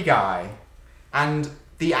Free Guy and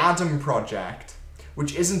The Adam Project,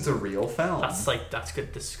 which isn't a real film. That's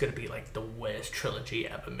good. This is gonna be like the worst trilogy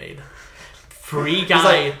ever made. Free Guy.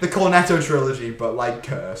 It's like the Cornetto trilogy, but like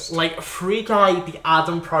cursed. Like Free Guy, The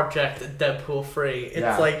Adam Project, and Deadpool 3.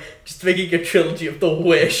 It's like just making a trilogy of the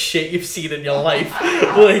worst shit you've seen in your life.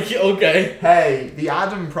 Like, okay. Hey, The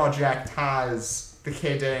Adam Project has the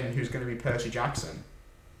kid in who's going to be Percy Jackson.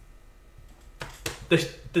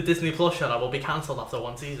 The Disney Plus channel will be cancelled after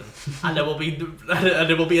one season, and there will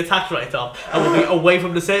be a tax write-off, and we'll be away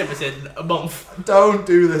from the service in a month. Don't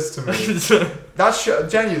do this to me. That's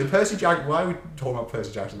genuinely the Percy Jackson. Why are we talking about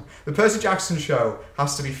Percy Jackson? The Percy Jackson show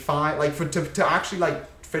has to be to actually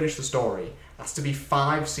like finish the story. Has to be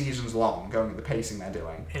 5 seasons long, going at the pacing they're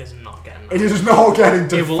doing. It is not getting. It is not getting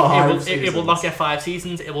to 5 seasons. It will not get 5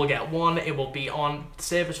 seasons. It will get 1. It will be on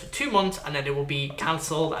service for 2 months, and then it will be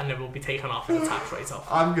cancelled, and it will be taken off as a tax write-off.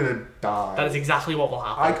 I'm gonna die. That is exactly what will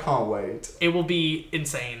happen. I can't wait. It will be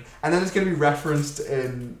insane. And then it's gonna be referenced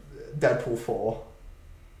in Deadpool 4.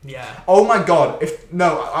 Yeah. Oh my god!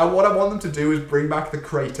 What I want them to do is bring back the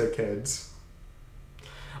Crater kids.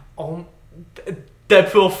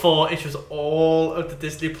 Deadpool 4 is just all of the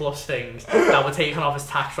Disney Plus things that were taken off as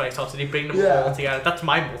tax write-offs, and you bring them all together. That's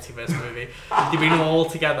my multiverse movie. You bring them all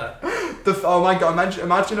together. Oh my god!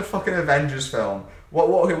 Imagine a fucking Avengers film.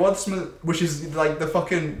 Which is like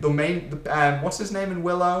the main. What's his name in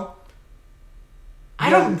Willow? I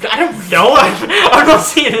don't know. I'm not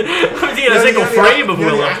seeing a single frame of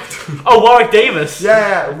Willow. Oh, Warwick Davis.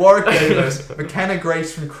 Yeah, Warwick Davis. McKenna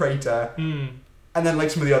Grace from Crater. And then like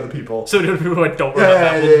some of the other people. Some of the people who I don't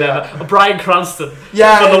remember. Never. Brian Cranston.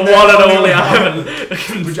 Yeah. For the one and only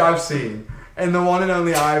Ivan. Which I've seen. And the one and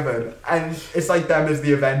only Ivan. And it's like them as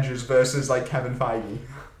the Avengers versus like Kevin Feige.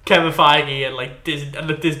 Kevin Feige and like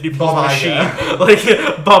the Disney Plus machine. Like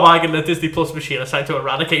Bob Iger and the Disney Plus machine are trying to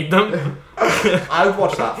eradicate them. I would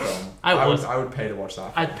watch that film. I would pay to watch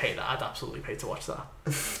that. I'd pay that. I'd absolutely pay to watch that.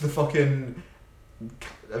 The fucking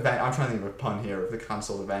event. I'm trying to think of a pun here of the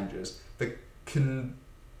cancelled Avengers.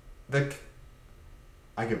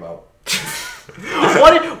 I give up.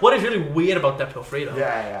 What is really weird about Deadpool 3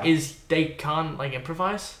 though is they can't like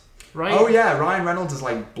improvise, right? Oh yeah, Ryan Reynolds is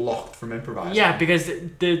like blocked from improvising. Yeah, because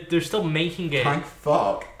they're still making it. Thank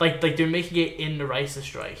fuck. Like they're making it in the writer's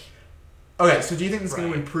strike. Okay, so do you think this is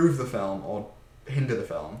going to improve the film or hinder the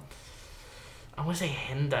film? I want to say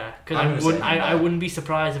hinder, because I wouldn't be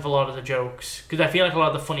surprised if a lot of the jokes, because I feel like a lot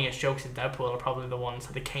of the funniest jokes in Deadpool are probably the ones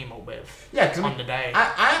that they came up with. Yeah, because on the day.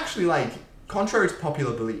 I actually like, contrary to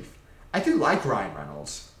popular belief, I do like Ryan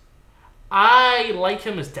Reynolds. I like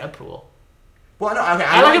him as Deadpool. Well, no, okay,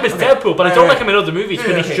 I like him as Deadpool, but I don't like him in other movies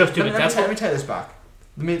because he's just doing Deadpool. Let me take this back.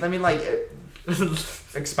 Let me like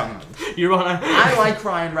expand. You're on. I like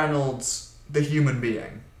Ryan Reynolds, the human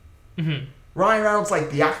being. Mm-hmm. Ryan Reynolds, like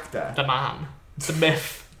the actor, the man, the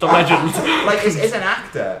myth, the legend. Like is an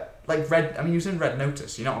actor. Like he was in Red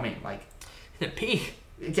Notice. You know what I mean? Like P.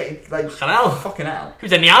 Like fucking hell. He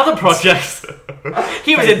was in the other project.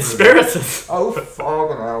 He was in Spirited. Oh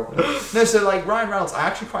fucking hell. No, so like Ryan Reynolds, I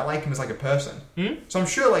actually quite like him as like a person. So I'm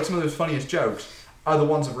sure like some of those funniest jokes are the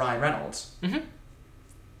ones of Ryan Reynolds. Mm-hmm.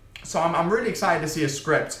 So I'm really excited to see a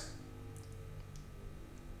script.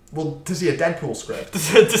 Well, to see a Deadpool script.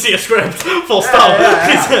 to see a script, full stop.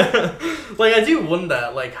 Yeah. Like I do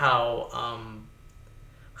wonder, like how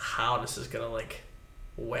this is gonna like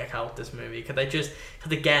work out this movie. Because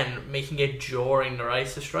again, making it during the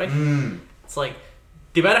writer's strike, it's like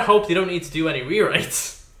they better hope they don't need to do any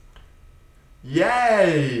rewrites.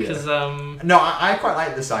 Yay! Because no, I quite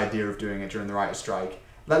like this idea of doing it during the writer's strike.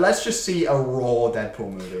 Let's just see a raw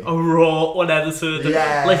Deadpool movie. A raw, unedited.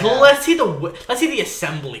 Yeah. Like let's see the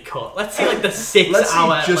assembly cut. Let's see like the 6 hour.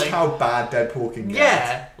 Let's see just how bad Deadpool can get.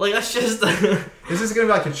 Yeah. Like let's just. This is gonna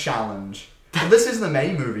be like a challenge. But this is the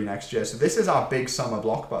May movie next year, so this is our big summer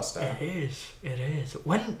blockbuster. It is.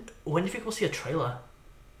 When do you think we'll see a trailer?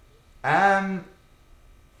 I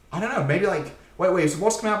don't know. Maybe like wait. So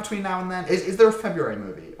what's coming out between now and then? Is there a February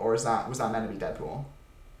movie, or was that meant to be Deadpool?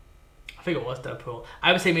 I think it was Deadpool.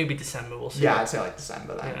 I would say maybe December. We'll see. Yeah, I'd say like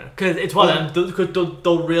December then. Because it's one of them. Because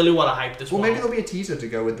they'll really want to hype this one. Well, maybe there'll be a teaser to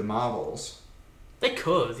go with the Marvels. They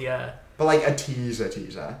could, yeah. But like a teaser.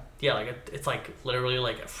 Yeah, like it's like literally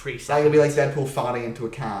like a 3 seconds. Like it'll be like Deadpool farting into a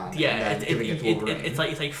can. Yeah, and then giving it to Wolverine. It's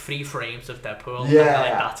like 3 frames of Deadpool. Yeah,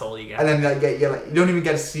 and like that's all you get. And then like, you don't even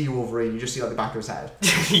get to see Wolverine. You just see like the back of his head.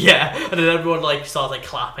 Yeah, and then everyone like starts like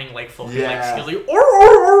clapping like fucking like skills like.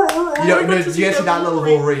 You get to see that little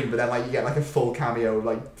Wolverine, but then like you get like a full cameo,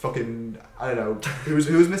 like fucking I don't know who's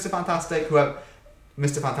Mr. Fantastic,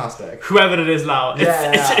 Mr. Fantastic. Whoever it is now.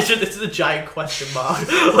 It's just a giant question mark.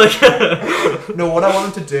 Like no, what I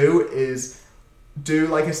want him to do is do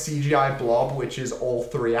like a CGI blob, which is all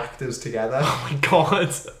 3 actors together. Oh my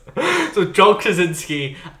god. So John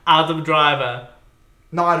Krasinski, Adam Driver.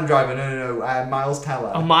 Not Adam Driver, no. Miles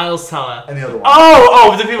Teller. Oh, Miles Teller. And the other one.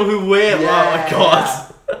 Oh, the people who wear. Yeah, oh my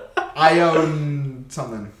god. I own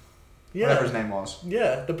something. Yeah. Whatever his name was.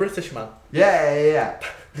 Yeah, the British man. Yeah.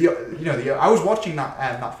 I was watching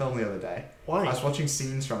that film the other day. Why? I was watching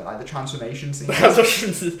scenes from it, like the transformation scenes.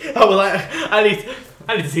 Oh well, I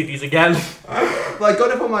need to see these again. Well, I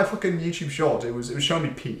got it on my fucking YouTube short. It was showing me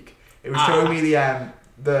Peak. It was showing me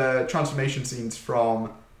the transformation scenes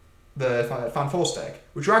from the Fan 4 stick,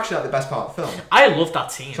 which were actually like the best part of the film. I love that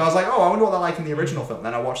scene. So I was like, oh, I wonder what they're like in the original film.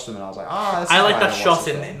 Then I watched them and I was like, I like that shot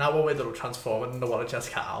in that one where they'll transform into the one of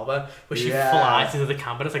Jessica Alba, where she flies into the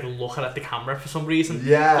camera. It's like looking at the camera for some reason.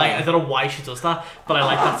 Yeah. Like I don't know why she does that, but I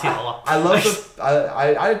like that scene a lot. I love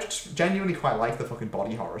I just genuinely quite like the fucking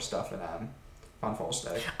body horror stuff in Fan 4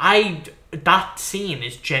 stick. That scene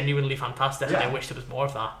is genuinely fantastic, and I wish there was more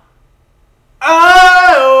of that.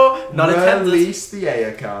 Oh! Not intended. Release the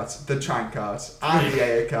Ayer cut, the Trank cut, and the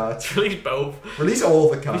Ayer cut. Release both. Release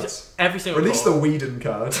all the cuts. Every single Release the Whedon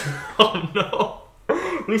cut. Oh no.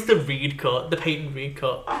 Release the Reed cut, the Peyton Reed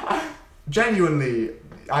cut. Genuinely,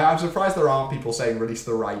 I'm surprised there aren't people saying release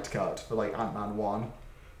the right cut for like Ant-Man 1.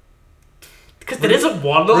 Because there isn't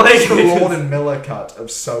one. Release the Lord and Miller cut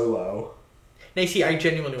of Solo. Now see, I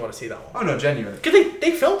genuinely want to see that one. Oh no, genuinely. Because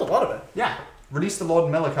they filmed a lot of it. Yeah. Release the Lord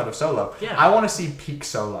and Miller cut of Solo. Yeah. I want to see peak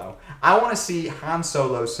Solo. I want to see Han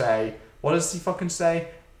Solo say, what does he fucking say?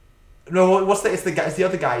 No, it's the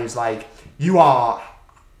other guy who's like, you are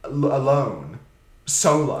alone.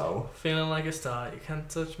 Solo. Feeling like a star, you can't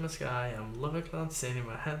touch my sky. I'm loving cloud city,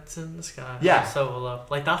 my head's in the sky. Yeah. Solo.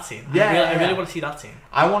 Like that scene. Yeah, I really want to see that scene.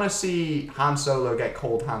 I want to see Han Solo get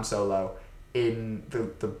called Han Solo in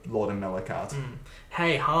the Lord and Miller cut.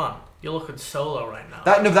 Hey Han, you're looking Solo right now.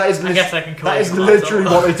 That is. I guess I can call that is literally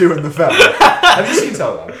what they do in the film. Have you seen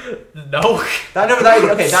Solo? No. That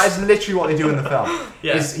is literally what they do in the film.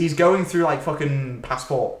 Yeah. He's going through like fucking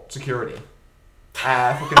passport security.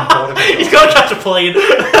 Fucking border patrol. He's gonna catch a plane.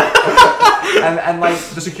 and like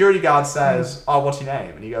the security guard says, "Oh, what's your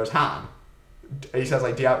name?" And he goes, "Han." And he says,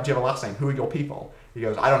 like, do you have a last name? Who are your people? He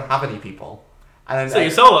goes, "I don't have any people." And then, so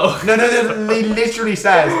you're Solo? No. He literally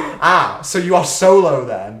says, so you are Solo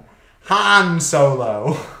then? Han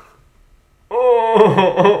Solo.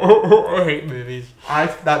 Oh, I hate movies.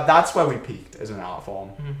 That's where we peaked as an art form.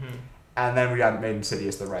 Mm-hmm. And then we had made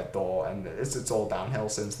Insidious the Red Door, and it's all downhill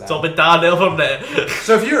since then. It's all been downhill from there.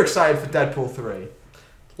 So if you're excited for Deadpool 3,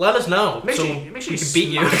 let us know. Make sure we you can beat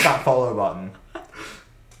you. Smash that follow button.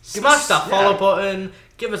 Smash that follow button.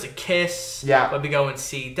 Give us a kiss. Yeah. When we go and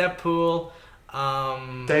see Deadpool.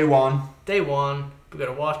 Day one. We're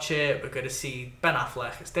going to watch it. We're going to see Ben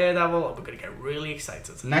Affleck as Daredevil. And we're going to get really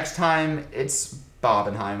excited. Next time, it's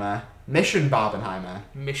Barbenheimer. Mission Barbenheimer.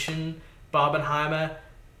 Mission Barbenheimer.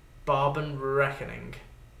 Barben Reckoning.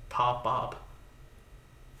 Part Bob.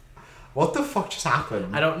 What the fuck just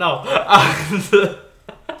happened? I don't know.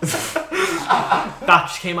 That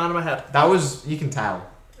just came out of my head. That was... You can tell.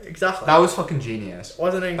 Exactly. That was fucking genius.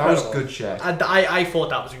 Wasn't it incredible? That was good shit. I thought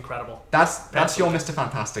that was incredible. That's your Mr.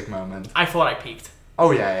 Fantastic moment. I thought I peaked. Oh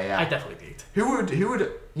yeah. I definitely peaked. Who would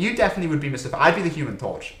you definitely would be Mr. I'd be the Human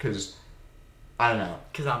Torch because I don't know.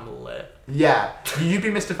 Because I'm lit. Yeah, you'd be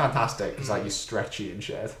Mr. Fantastic because like you're stretchy and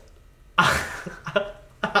shit.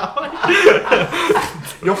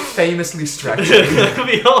 You're famously stretchy.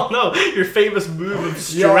 We all know your famous move of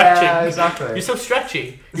stretching. Yeah, exactly. You're so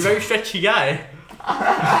stretchy. You're a very stretchy guy.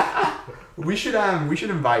 We should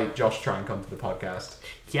invite Josh Trank onto the podcast.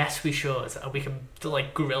 Yes, we should. And we can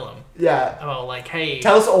like grill him. Yeah. About like, hey.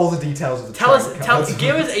 Tell us all the details of the.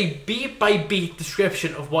 Give us a beat by beat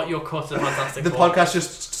description of what your cut is fantastic. The podcast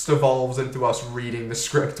just evolves into us reading the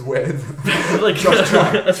script with like Josh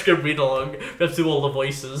Trank. A script read along. We have to do all the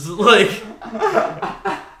voices. Like.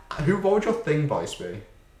 What would your Thing voice be?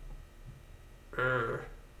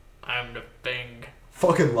 I'm the Thing.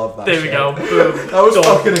 Fucking love that. There shit. we go. Boom. That was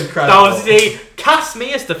fucking incredible. That was the cast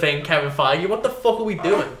me as the Thing, Kevin Feige. What the fuck are we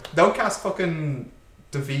doing? Don't cast fucking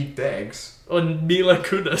Daveed Diggs. Or Mila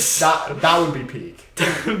Kunis. That would be peak.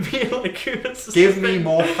 Mila Kunis. Give me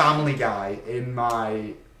more Family Guy in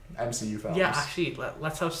my MCU films. Yeah, actually,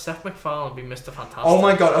 let's have Seth MacFarlane be Mr. Fantastic. Oh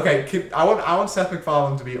my god. Okay, I want Seth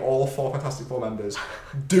MacFarlane to be all 4 Fantastic Four members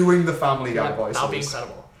doing the Family Guy voices. That would be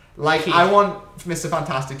incredible. Like, I want Mr.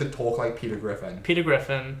 Fantastic to talk like Peter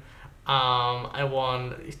Griffin. I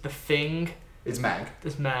want the Thing. It's Meg.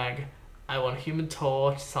 There's Meg. I want Human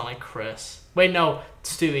Torch to sound like Chris. Wait, no,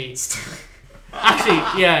 Stewie.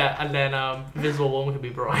 Actually, yeah, and then Invisible Woman could be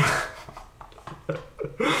Brian.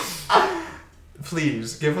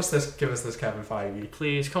 Please give us this Kevin Feige.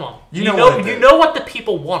 Please, come on. You know what the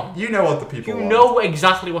people want. You know what the people want. You know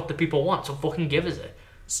exactly what the people want, so fucking give us it.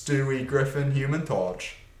 Stewie, Griffin, Human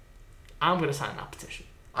Torch. I'm gonna sign that petition.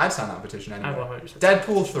 I'd sign that petition anyway. I 100%.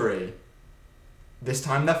 Deadpool 3. This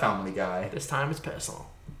time they're Family Guy. This time it's personal.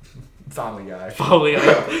 Family Guy. Family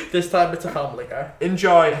Guy. This time it's a Family Guy.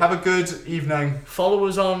 Enjoy. Have a good evening. Follow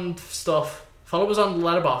us on stuff. Follow us on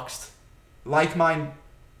Letterboxd. Like my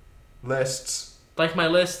lists. Like my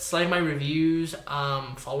lists. Like my reviews.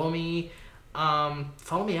 Follow me.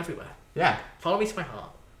 Follow me everywhere. Yeah. Follow me to my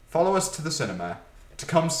heart. Follow us to the cinema to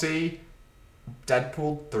come see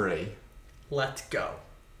Deadpool 3. Let's go.